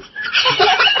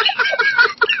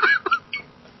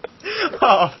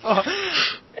 Oh,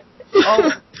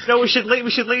 no, we should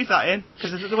leave that in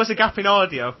because there was a gap in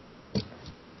audio.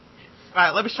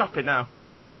 Right, let me stop it now.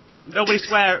 Nobody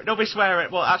swear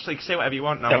it. Well, actually, say whatever you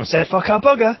want now. Don't say fuck our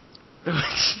bugger.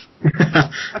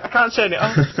 I can't turn it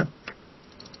off.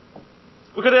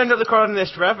 We're going to end up recording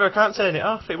this forever. I can't turn it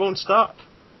off. It won't stop.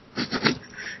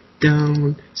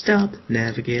 Don't stop,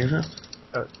 never give up.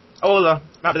 Hold on.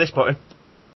 Might be this button.